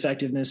ultimate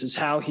effectiveness is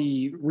how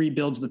he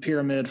rebuilds the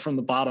pyramid from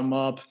the bottom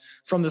up,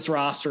 from this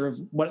roster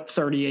of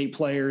 38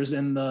 players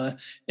in the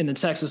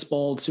Texas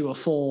Bowl to a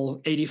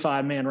full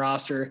 85-man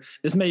roster.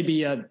 This may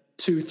be a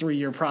 2-3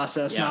 year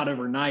process, not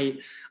overnight.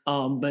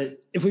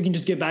 But if we can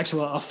just get back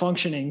to a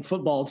functioning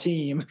football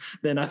team,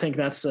 then I think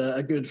that's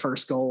a good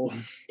first goal.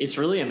 It's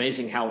really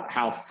amazing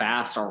how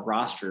fast our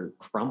roster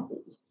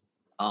crumbled.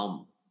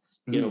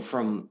 You know,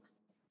 from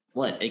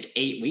like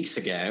 8 weeks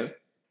ago,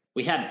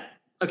 we had,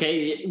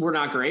 okay, we're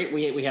not great.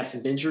 We have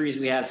some injuries.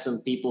 We have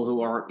some people who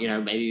are, you know,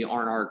 maybe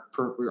aren't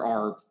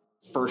our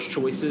first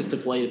choices to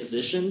play the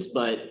positions,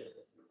 but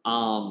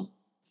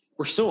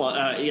we're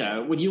still, you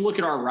know, when you look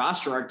at our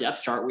roster, our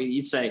depth chart,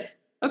 you'd say,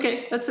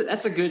 okay, that's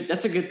a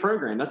good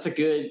program. That's a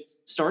good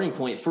starting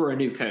point for a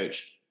new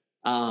coach.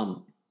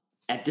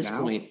 At this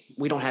point,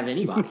 we don't have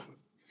anybody.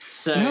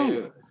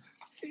 So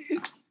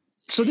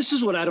this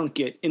is what I don't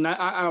get. And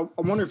I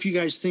wonder if you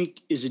guys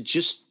think, is it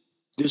just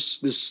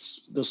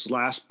this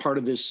last part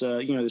of this,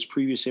 you know, this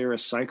previous era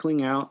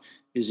cycling out?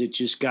 Is it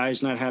just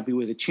guys not happy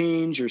with a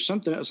change or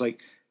something else?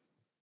 Like,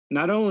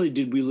 not only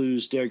did we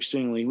lose Derek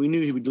Stingley, we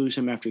knew he would lose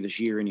him after this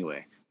year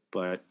anyway,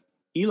 but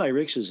Eli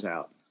Ricks is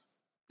out.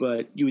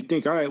 But you would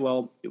think, all right,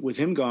 well, with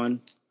him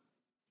gone,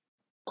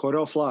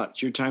 Cordell Flott,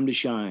 it's your time to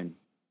shine.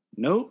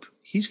 Nope,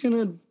 he's going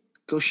to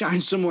go shine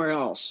somewhere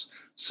else.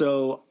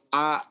 So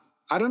I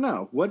don't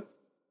know. What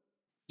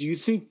do you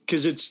think?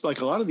 Because it's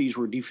like a lot of these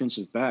were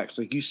defensive backs,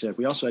 like you said.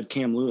 We also had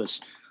Cam Lewis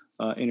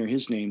enter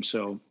his name.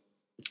 So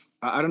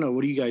I don't know.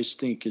 What do you guys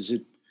think? Is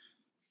it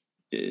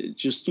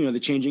just, you know, the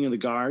changing of the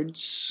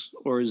guards,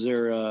 or is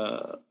there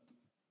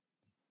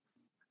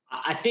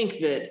I think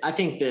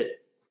that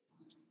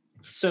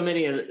so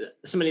many of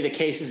the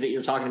cases that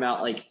you're talking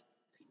about, like,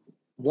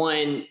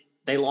 one,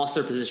 they lost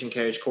their position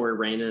coach, Corey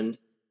Raymond,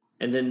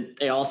 and then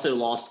they also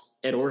lost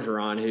Ed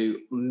Orgeron, who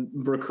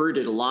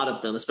recruited a lot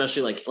of them,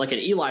 especially like an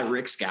Eli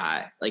Ricks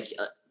guy. Like,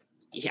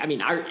 I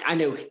mean, I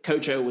know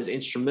Coach O was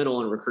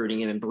instrumental in recruiting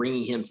him and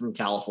bringing him from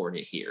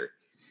California here.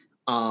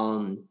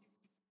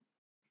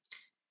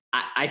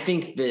 I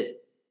think that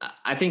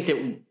I think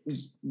that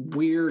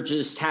we're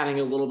just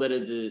having a little bit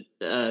of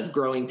the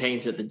growing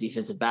pains at the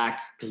defensive back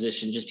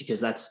position, just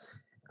because that's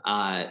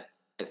I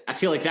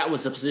feel like that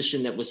was a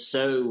position that was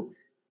so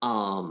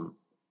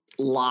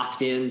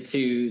locked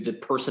into the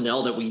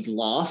personnel that we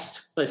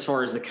lost as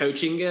far as the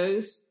coaching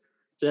goes,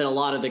 that a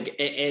lot of the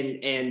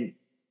and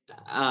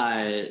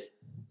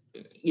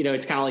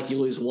it's kind of like you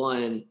lose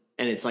one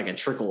and it's like a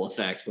trickle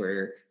effect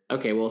where,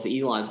 okay, well, if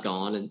Eli's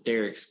gone and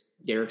Derek's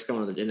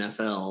going to the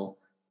NFL,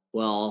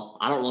 well,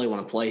 I don't really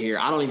want to play here.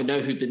 I don't even know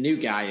who the new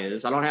guy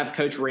is. I don't have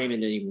Coach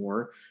Raymond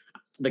anymore.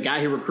 The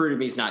guy who recruited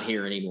me is not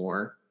here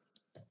anymore.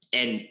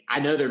 And I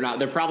know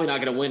they're probably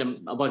not going to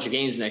win a bunch of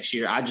games next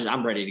year.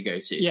 I'm ready to go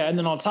too. Yeah. And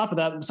then on top of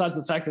that, besides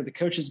the fact that the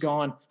coach is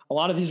gone, a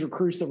lot of these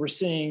recruits that we're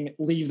seeing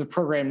leave the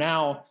program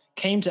now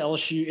came to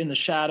LSU in the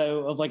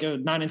shadow of like a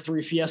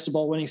 9-3 Fiesta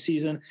Bowl winning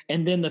season,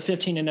 and then the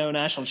 15-0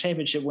 national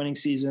championship winning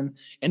season.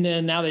 And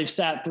then now they've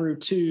sat through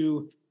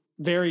 2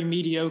 very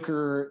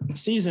mediocre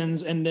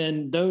seasons. And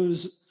then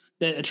those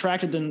that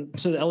attracted them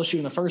to the LSU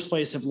in the first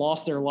place have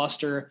lost their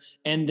luster.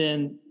 And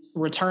then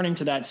returning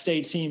to that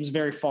state seems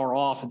very far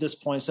off at this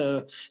point.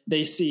 So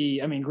they see,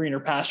 greener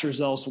pastures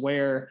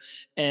elsewhere.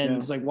 And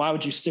It's like, why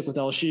would you stick with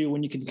LSU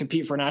when you can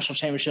compete for a national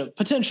championship,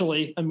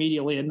 potentially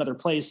immediately in another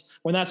place,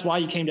 when that's why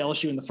you came to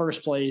LSU in the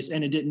first place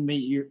and it didn't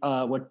meet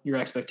your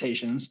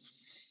expectations?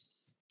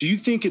 Do you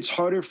think it's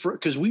harder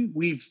because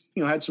we've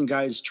had some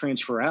guys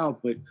transfer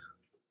out, but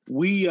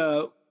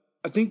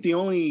I think the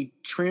only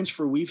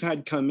transfer we've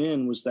had come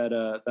in was that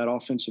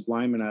offensive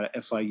lineman out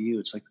of FIU.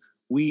 It's like,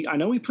 I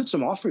know we put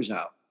some offers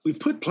out. We've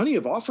put plenty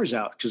of offers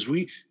out because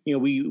we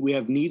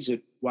have needs at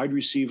wide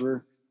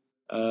receiver.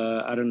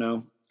 I don't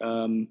know.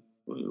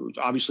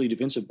 Obviously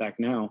defensive back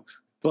now,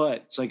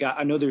 but it's like,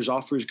 I know there's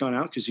offers gone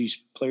out because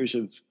these players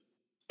have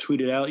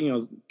tweeted out,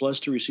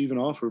 blessed to receive an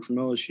offer from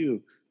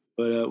LSU,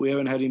 but we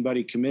haven't had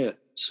anybody commit.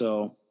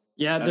 So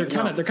yeah, they're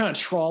kind of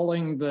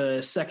trawling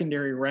the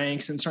secondary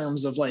ranks in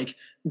terms of like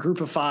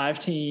group of 5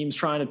 teams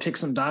trying to pick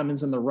some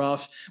diamonds in the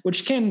rough,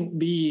 which can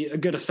be a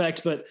good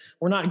effect, but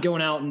we're not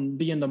going out and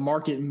being the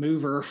market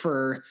mover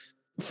for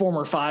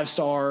former 5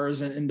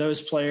 stars and those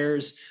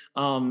players.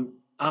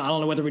 I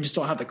don't know whether we just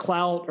don't have the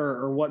clout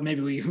or what,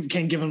 maybe we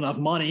can't give them enough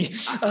money.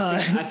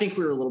 I think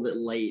we were a little bit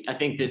late. I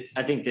think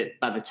that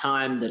by the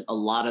time that a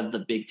lot of the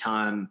big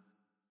time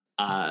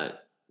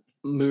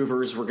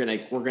movers were going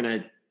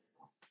to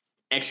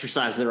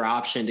exercise their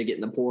option to get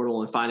in the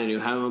portal and find a new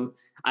home,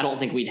 I don't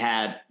think we'd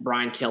had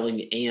Brian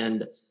Kelly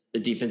and the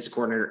defensive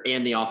coordinator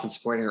and the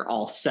offensive coordinator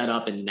all set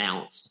up and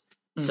announced.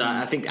 Mm-hmm. So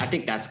I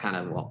think that's kind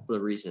of the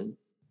reason.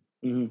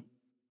 Mm-hmm.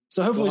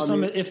 So hopefully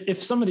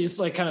if some of these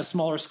like kind of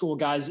smaller school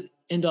guys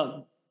end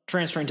up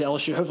transferring to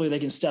LSU, hopefully they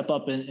can step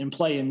up and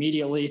play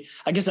immediately.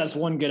 I guess that's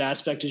one good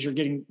aspect, is you're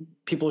getting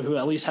people who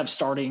at least have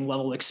starting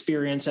level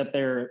experience at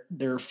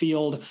their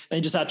field.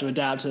 They just have to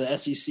adapt to the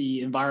SEC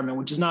environment,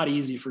 which is not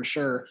easy for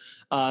sure.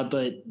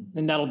 But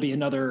that'll be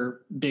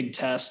another big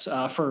test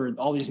for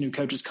all these new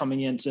coaches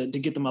coming in to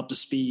get them up to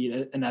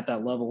speed and at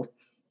that level.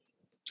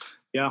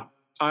 Yeah,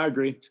 I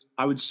agree.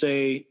 I would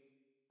say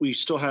we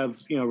still have,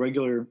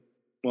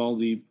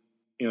 the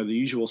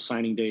usual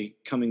signing day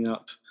coming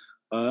up.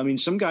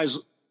 Some guys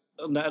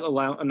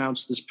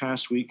announced this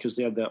past week because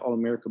they had the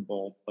All-America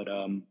Bowl, but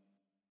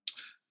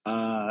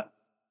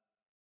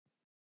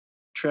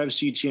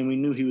Travis Etienne, we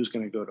knew he was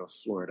going to go to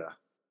Florida.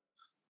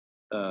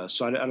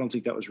 So I don't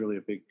think that was really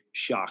a big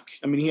shock.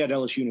 He had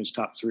LSU in his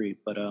top 3,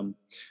 but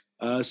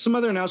some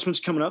other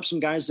announcements coming up, some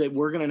guys that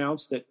we're going to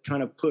announce that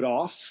kind of put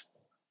off,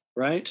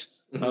 right?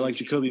 Mm-hmm. Like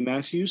Jacoby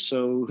Matthews.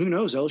 So who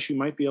knows? LSU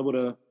might be able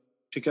to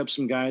pick up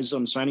some guys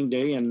on signing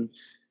day. And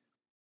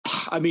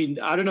I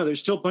don't know. There's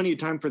still plenty of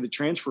time for the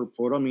transfer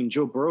portal.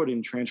 Joe Burrow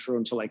didn't transfer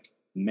until like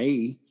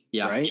May.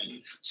 Yeah. Right.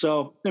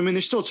 So,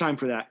 there's still time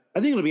for that. I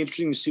think it'll be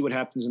interesting to see what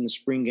happens in the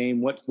spring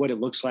game, what it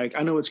looks like.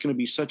 I know it's going to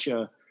be such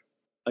a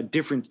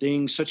different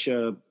thing, such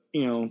a,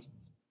 I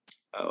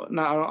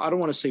don't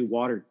want to say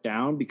watered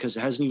down because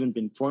it hasn't even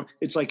been formed.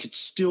 It's like it's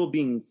still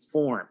being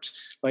formed.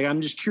 Like, I'm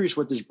just curious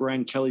what this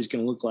Brian Kelly's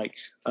going to look like.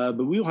 But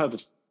we'll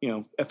have,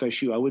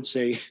 FSU. I would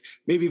say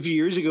maybe a few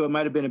years ago it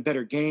might have been a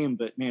better game,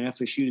 but man,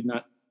 FSU did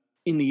not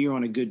end the year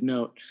on a good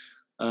note.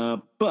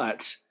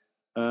 But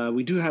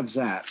we do have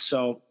that.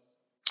 So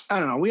I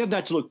don't know. We have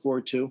that to look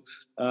forward to.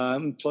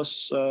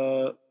 Plus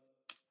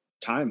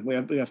time.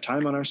 We have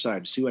time on our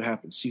side to see what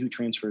happens, see who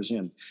transfers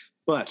in.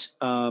 But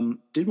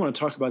did want to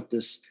talk about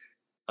this.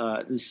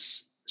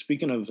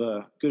 Speaking of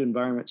good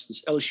environments,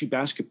 this LSU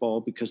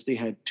basketball, because they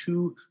had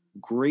 2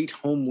 great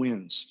home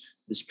wins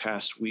this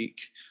past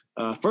week.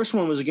 First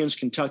one was against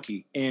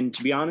Kentucky, and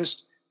to be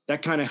honest,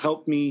 that kind of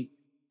helped me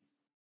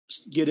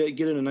get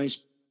in a nice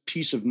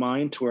peace of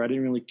mind to where I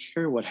didn't really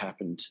care what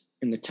happened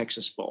in the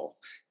Texas Bowl,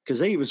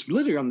 because it was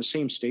literally on the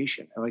same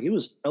station. Like, it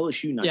was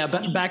LSU night. Yeah,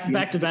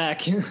 back to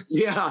back.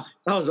 Yeah,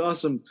 that was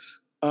awesome.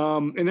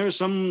 And there's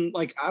some,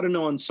 like, I don't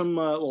know, on some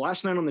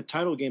last night on the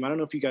title game, I don't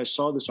know if you guys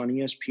saw this on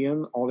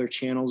ESPN, all their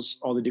channels,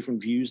 all the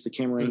different views, the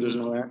camera angles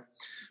and all that.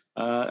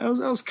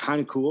 That was kind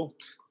of cool.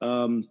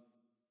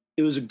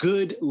 it was a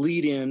good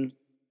lead in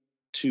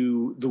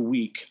to the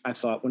week, I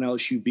thought, when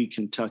LSU beat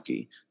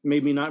Kentucky.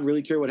 Made me not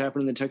really care what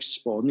happened in the Texas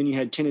Bowl. And then you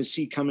had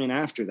Tennessee come in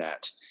after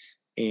that.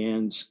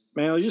 And,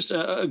 man, it was just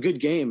a good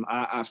game.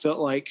 I felt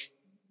like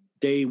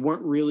they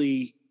weren't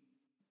really –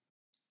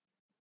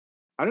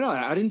 I don't know.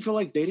 I didn't feel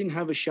like they didn't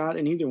have a shot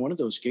in either one of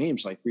those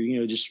games. Like,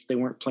 just they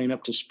weren't playing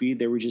up to speed.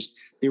 They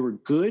were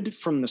good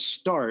from the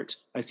start,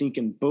 I think,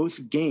 in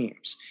both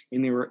games,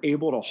 and they were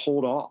able to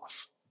hold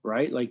off,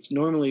 right? Like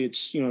normally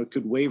it's, it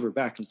could waver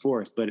back and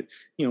forth, but it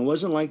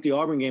wasn't like the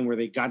Auburn game where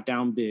they got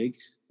down big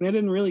and they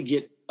didn't really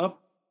get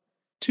up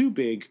too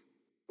big.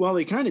 Well,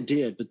 they kind of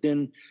did, but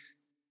then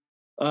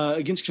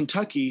against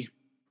Kentucky,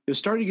 it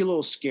started to get a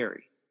little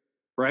scary,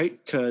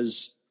 right?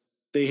 Because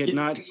they had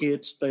not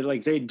hit. They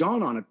had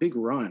gone on a big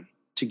run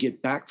to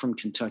get back from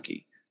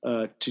Kentucky,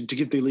 to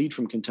get the lead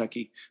from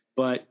Kentucky.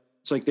 But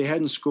it's like they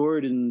hadn't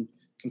scored, and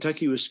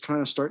Kentucky was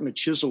kind of starting to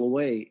chisel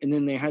away. And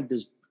then they had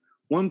this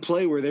one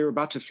play where they were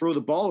about to throw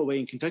the ball away,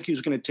 and Kentucky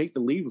was going to take the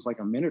lead with like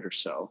a minute or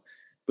so.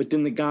 But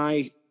then the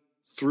guy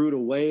threw it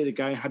away. The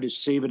guy had to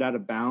save it out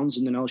of bounds,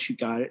 and then LSU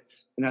got it.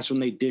 And that's when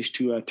they dished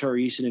to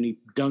Tari Eason, and he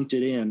dunked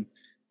it in.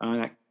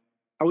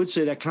 I would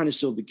say that kind of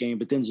sealed the game,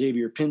 but then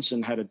Xavier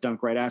Pinson had a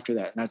dunk right after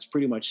that, and that's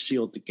pretty much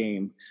sealed the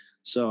game.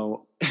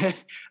 So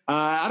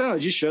I don't know. It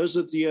just shows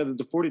that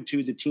the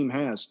fortitude the team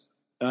has.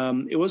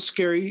 It was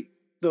scary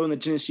though in the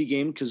Tennessee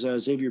game because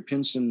Xavier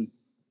Pinson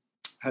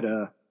had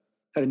a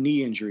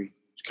knee injury.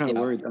 It's kind of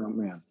worried. Oh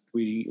man,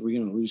 we're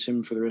going to lose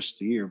him for the rest of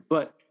the year.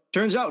 But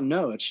turns out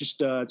no, it's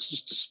just a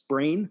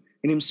sprain,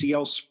 an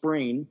MCL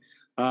sprain.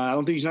 I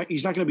don't think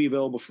he's not going to be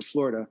available for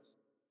Florida.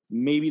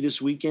 Maybe this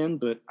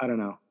weekend, but I don't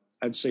know.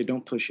 I'd say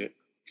don't push it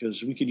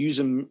because we could use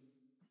him,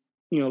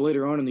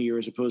 later on in the year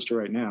as opposed to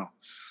right now.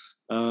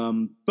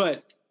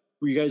 But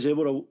were you guys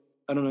able to?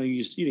 I don't know.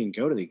 You didn't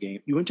go to the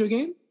game. You went to a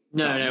game?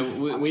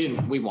 No, we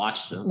didn't. We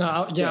watched them. No,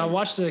 I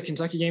watched the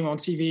Kentucky game on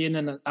TV, and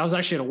then I was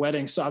actually at a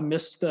wedding, so I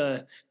missed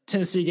the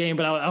Tennessee game.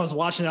 But I was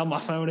watching it on my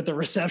phone at the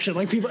reception.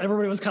 Like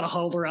everybody was kind of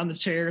huddled around the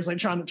chairs, like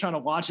trying to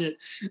watch it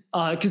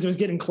because it was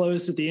getting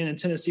close at the end, and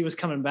Tennessee was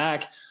coming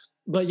back.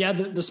 But yeah,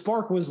 the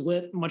spark was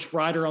lit much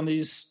brighter on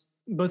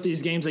both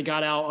these games. They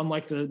got out,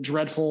 unlike the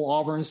dreadful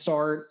Auburn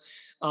start.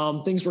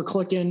 Things were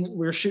clicking.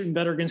 We were shooting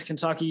better against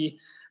Kentucky.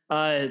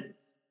 And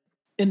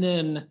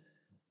then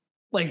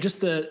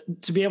just to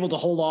be able to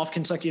hold off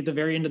Kentucky at the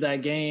very end of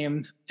that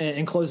game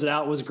and close it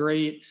out was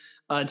great.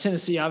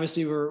 Tennessee,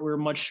 obviously, were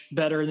much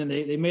better. And then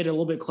they made it a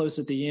little bit close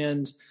at the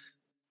end.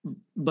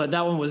 But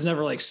that one was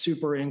never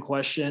super in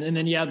question. And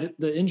then,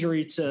 the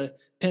injury to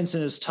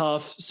Pinson is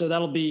tough. So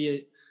that'll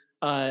be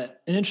an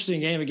interesting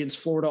game against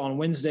Florida on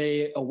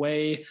Wednesday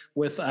away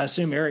with, I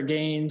assume, Eric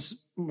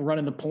Gaines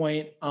running the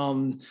point.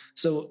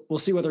 So we'll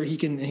see whether he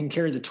can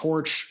carry the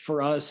torch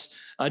for us.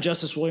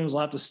 Justice Williams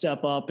will have to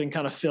step up and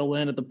kind of fill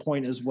in at the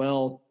point as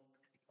well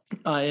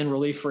in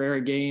relief for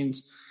Eric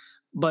Gaines.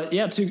 But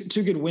yeah,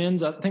 two good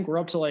wins. I think we're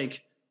up to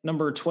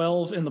number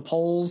 12 in the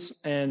polls,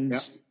 and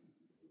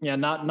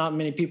not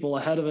many people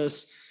ahead of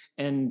us,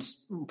 and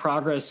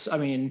progress. I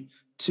mean,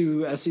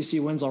 2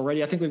 SEC wins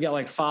already. I think we've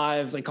got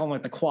 5, they call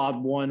them the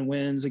quad 1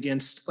 wins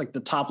against the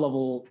top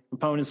level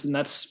opponents. And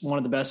that's one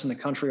of the best in the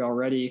country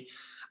already.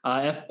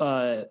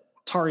 Tari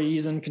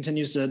Eason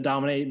continues to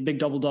dominate, big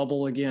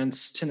double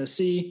against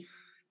Tennessee.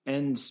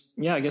 And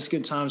I guess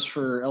good times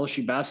for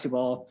LSU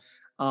basketball.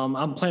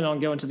 I'm planning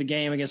on going to the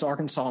game against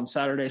Arkansas on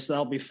Saturday, so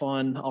that'll be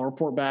fun. I'll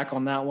report back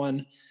on that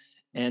one.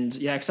 And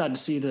excited to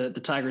see the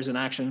Tigers in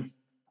action.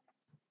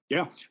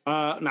 Yeah.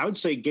 And I would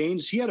say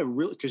Gaines, he had a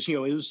real, because, it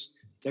was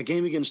that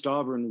game against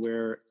Auburn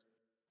where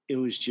it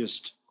was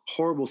just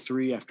horrible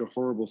 3 after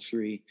horrible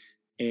 3.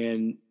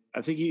 And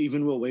I think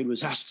even Will Wade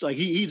was asked,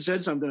 he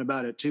said something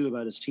about it too,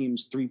 about his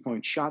team's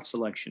 3-point shot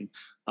selection.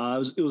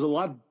 It was a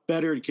lot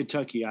better at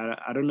Kentucky.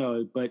 I don't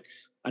know, but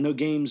I know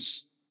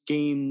Gaines,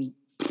 he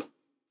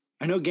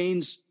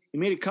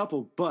made a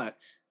couple, but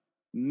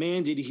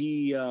man, did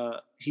he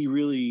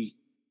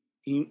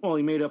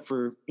made up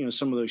for,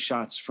 some of those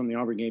shots from the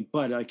Auburn game,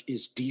 but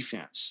his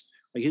defense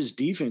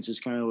is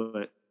kind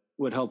of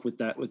what helped with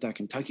that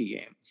Kentucky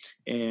game.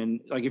 And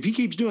if he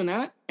keeps doing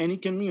that and he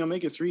can,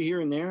 make a 3 here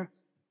and there,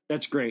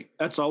 that's great.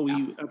 That's all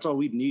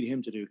we'd need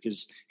him to do,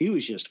 because he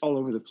was just all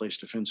over the place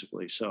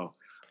defensively. So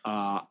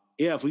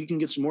if we can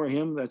get some more of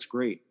him, that's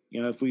great.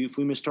 If we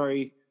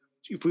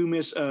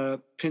miss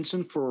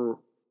Pinson for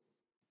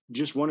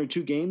just 1 or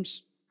 2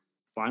 games,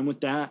 fine with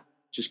that.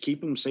 Just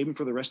keep him, save him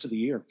for the rest of the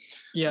year.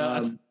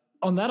 Yeah.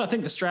 On that, I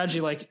think the strategy,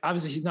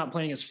 obviously he's not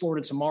playing against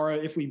Florida tomorrow.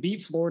 If we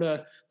beat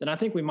Florida, then I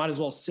think we might as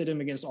well sit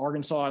him against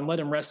Arkansas and let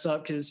him rest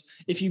up. Because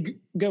if you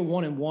go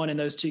 1-1 in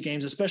those 2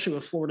 games, especially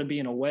with Florida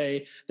being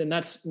away, then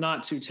that's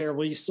not too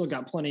terrible. You still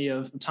got plenty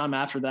of time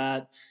after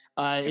that.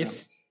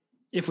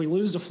 If we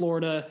lose to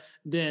Florida,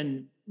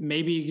 then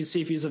maybe you can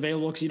see if he's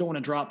available, because you don't want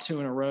to drop 2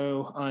 in a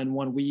row in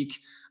 1 week.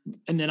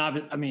 And then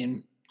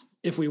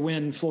if we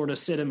win, Florida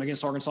sit them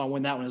against Arkansas and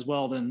win that one as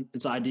well, then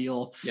it's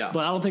ideal. Yeah.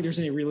 But I don't think there's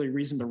any really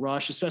reason to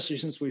rush, especially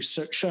since we've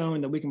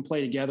shown that we can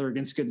play together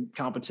against good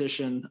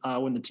competition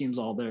when the team's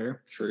all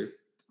there. True.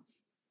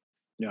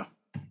 Yeah.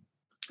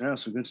 Yeah,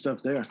 so good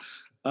stuff there.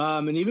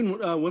 And even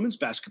women's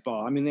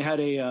basketball. I mean, they had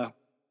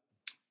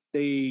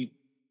they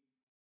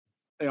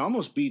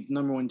almost beat the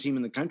number one team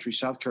in the country,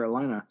 South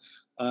Carolina.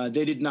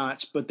 They did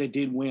not, but they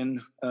did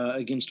win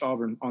against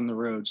Auburn on the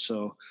road.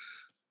 So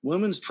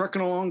women's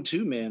trucking along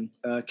too, man.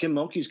 Kim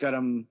Mulkey's got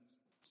them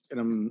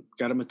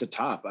at the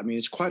top. I mean,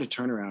 it's quite a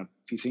turnaround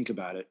if you think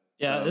about it.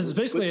 Yeah, this is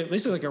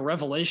basically like a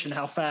revelation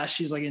how fast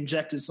she's like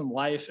injected some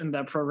life in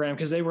that program,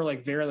 because they were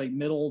like very like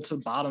middle to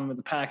bottom of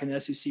the pack in the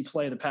SEC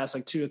play the past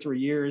like 2 or 3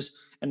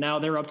 years, and now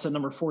they're up to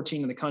number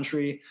 14 in the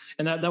country,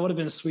 and that would have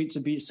been sweet to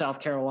beat South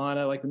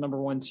Carolina, like the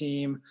number one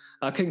team.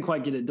 Couldn't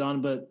quite get it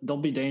done, but they'll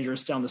be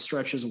dangerous down the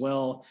stretch as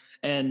well.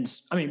 And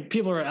I mean,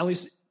 people are at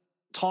least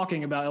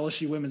talking about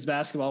LSU women's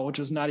basketball, which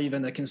was not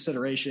even a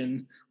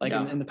consideration like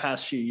in the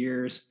past few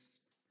years.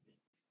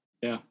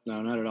 Yeah,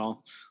 no, not at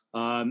all.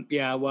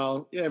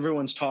 Well,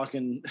 everyone's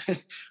talking.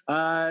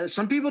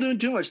 Some people doing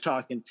too much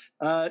talking.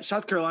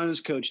 South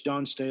Carolina's coach,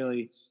 Dawn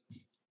Staley.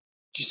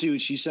 Did you see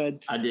what she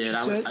said? I did.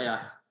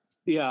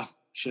 Yeah.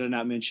 Should I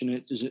not mention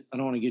it? I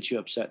don't want to get you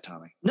upset,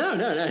 Tommy. No.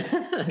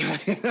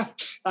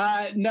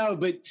 No,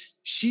 but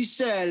she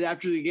said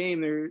after the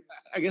game,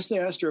 I guess they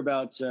asked her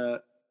about,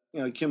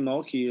 Kim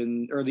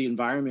Mulkey or the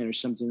environment or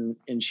something.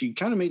 And she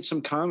kind of made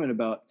some comment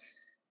about,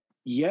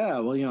 yeah,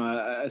 well,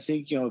 I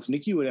think, if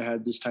Nikki would have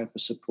had this type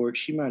of support,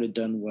 she might have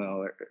done well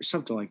or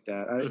something like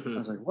that. I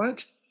was like,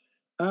 what?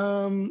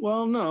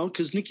 Well, no,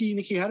 because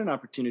Nikki had an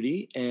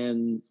opportunity,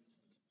 and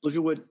look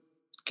at what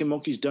Kim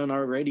Mulkey's done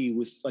already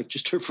with like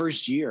just her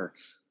first year.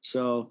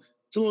 So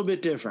it's a little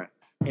bit different.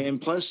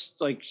 And plus,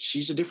 like,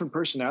 she's a different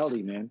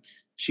personality, man.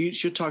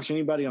 She'll talk to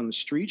anybody on the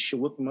street. She'll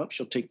whip them up.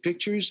 She'll take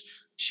pictures.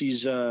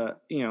 She's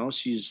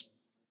she's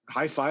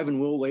high-fiving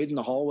Will Wade in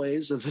the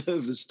hallways of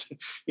this,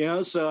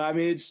 so I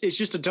mean, it's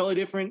just a totally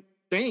different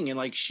thing. And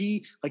like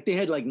they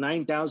had like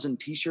 9,000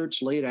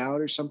 t-shirts laid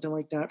out or something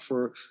like that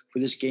for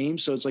this game.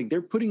 So it's like,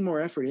 they're putting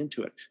more effort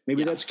into it.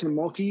 Maybe that's Kim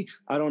Mulkey.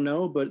 I don't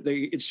know, but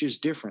it's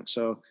just different.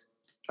 So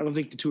I don't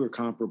think the two are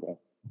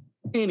comparable.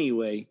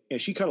 Anyway, yeah,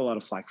 she cut a lot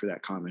of flack for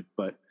that comment,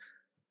 but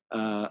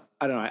I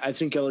don't know. I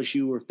think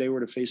LSU, if they were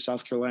to face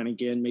South Carolina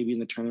again, maybe in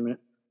the tournament,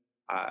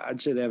 I'd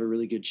say they have a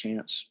really good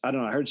chance. I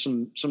don't know. I heard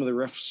some of the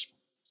refs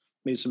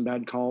made some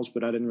bad calls,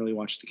 but I didn't really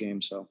watch the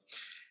game. So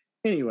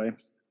anyway,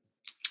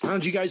 do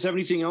you guys have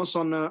anything else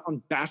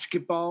on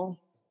basketball?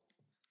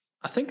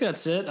 I think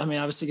that's it. I mean,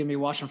 obviously going to be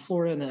watching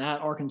Florida and then at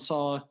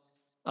Arkansas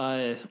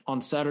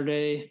on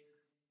Saturday.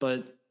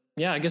 But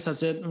yeah, I guess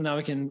that's it. Now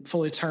we can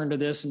fully turn to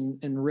this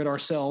and rid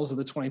ourselves of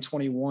the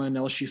 2021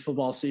 LSU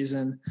football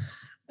season.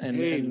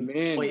 Man.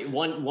 Wait,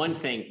 one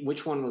thing.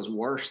 Which one was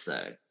worse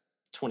though?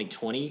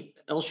 2020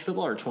 LSU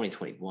football or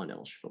 2021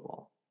 LSU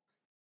football?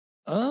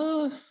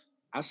 I'll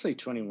say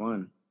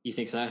 21. You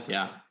think so?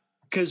 Yeah.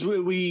 Because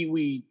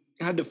we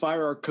had to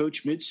fire our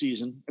coach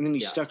midseason, and then he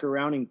stuck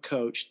around and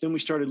coached. Then we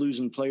started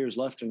losing players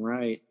left and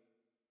right.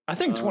 I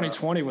think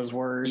 2020 was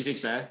worse. You think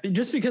so?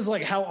 Just because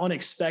like how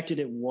unexpected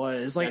it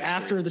was. Like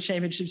after the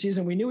championship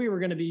season, we knew we were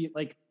going to be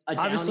like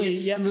obviously,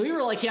 yeah. We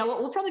were like,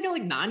 we'll probably go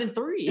like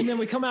 9-3, and then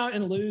we come out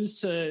and lose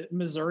to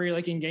Missouri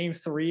like in game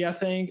 3, I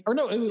think. Or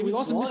no, we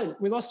lost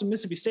to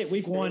Mississippi State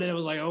week 1, and it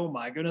was like, oh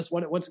my goodness,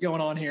 what's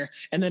going on here?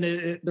 And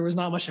then there was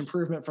not much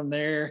improvement from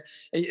there.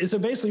 So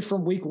basically,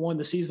 from week 1,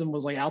 the season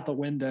was like out the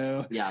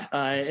window. Yeah.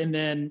 And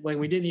then like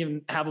we didn't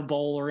even have a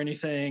bowl or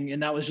anything,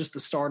 and that was just the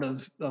start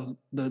of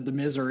the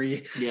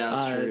misery. Yeah,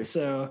 that's true.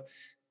 So,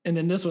 and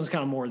then this one's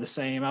kind of more of the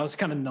same. I was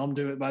kind of numb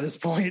to it by this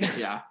point.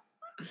 Yeah.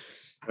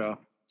 Yeah.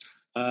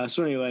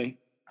 So anyway,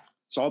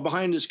 it's all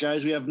behind us,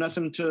 guys. We have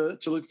nothing to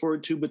look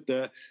forward to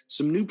but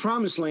some new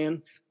promised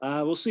land.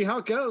 We'll see how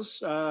it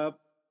goes. I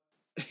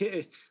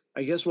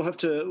guess we'll have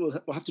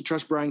to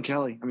trust Brian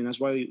Kelly. I mean, that's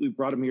why we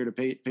brought him here to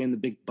pay him the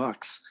big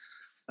bucks.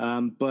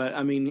 But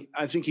I mean,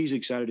 I think he's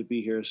excited to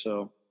be here.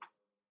 So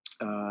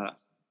I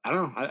don't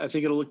know. I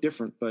think it'll look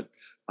different, but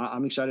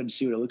I'm excited to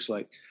see what it looks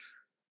like.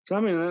 So, I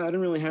mean, I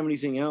didn't really have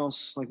anything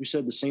else. Like we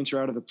said, the Saints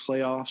are out of the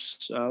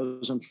playoffs. It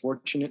was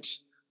unfortunate.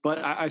 But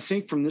I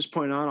think from this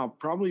point on, I'll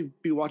probably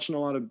be watching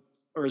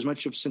as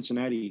much of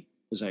Cincinnati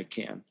as I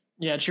can.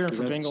 Yeah, cheering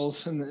for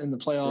Bengals in the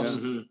playoffs.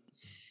 Yeah. Mm-hmm.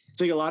 I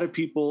think a lot of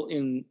people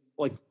in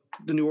like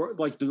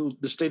the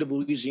state of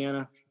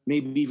Louisiana,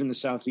 maybe even the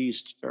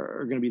Southeast,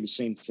 are going to be the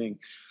same thing.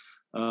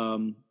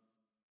 But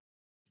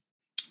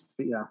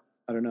yeah,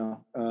 I don't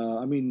know.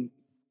 I mean,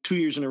 2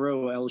 years in a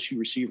row, LSU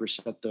receiver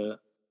set the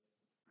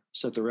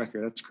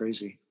record. That's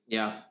crazy.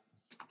 Yeah.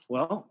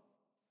 Well,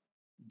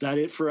 that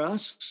it for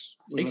us?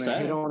 I think so.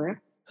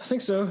 I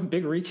think so.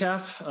 Big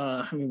recap.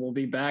 I mean, we'll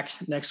be back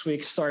next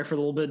week. Sorry for the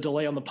little bit of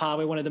delay on the pod.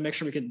 We wanted to make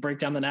sure we could break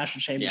down the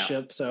national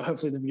championship. Yeah. So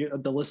hopefully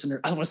the listener,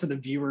 I don't want to say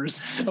the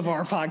viewers of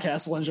our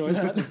podcast will enjoy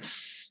that. All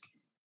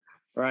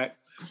right.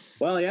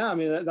 Well, yeah, I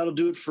mean, that'll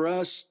do it for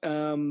us.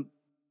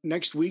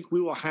 next week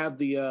we will have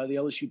the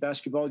LSU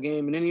basketball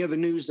game and any other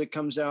news that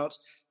comes out.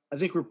 I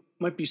think we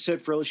might be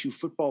set for LSU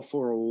football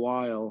for a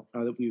while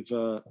now that we've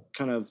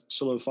kind of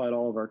solidified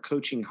all of our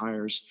coaching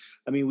hires.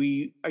 I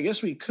mean, I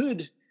guess we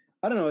could.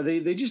 I don't know.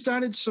 They just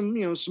added some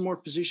more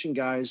position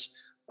guys,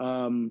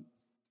 but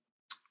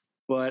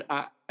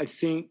I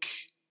think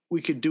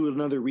we could do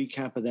another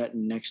recap of that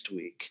next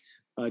week,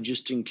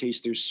 just in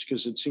case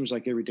because it seems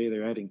like every day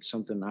they're adding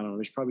something. I don't know.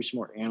 There's probably some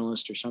more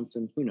analysts or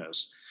something. Who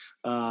knows?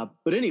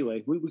 But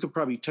anyway, we could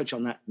probably touch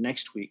on that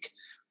next week.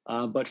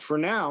 But for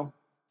now.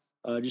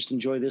 Just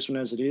enjoy this one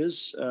as it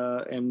is,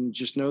 and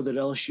just know that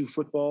LSU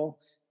football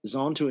is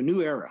on to a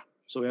new era.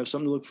 So we have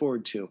something to look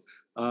forward to.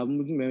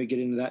 We can maybe get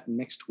into that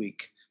next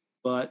week.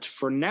 But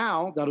for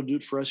now, that'll do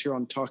it for us here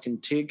on Talking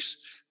Tigs.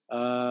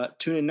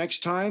 Tune in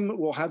next time.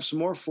 We'll have some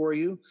more for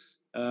you.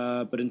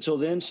 But until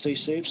then, stay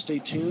safe, stay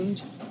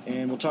tuned,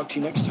 and we'll talk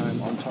to you next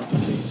time on Talking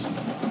Tigs.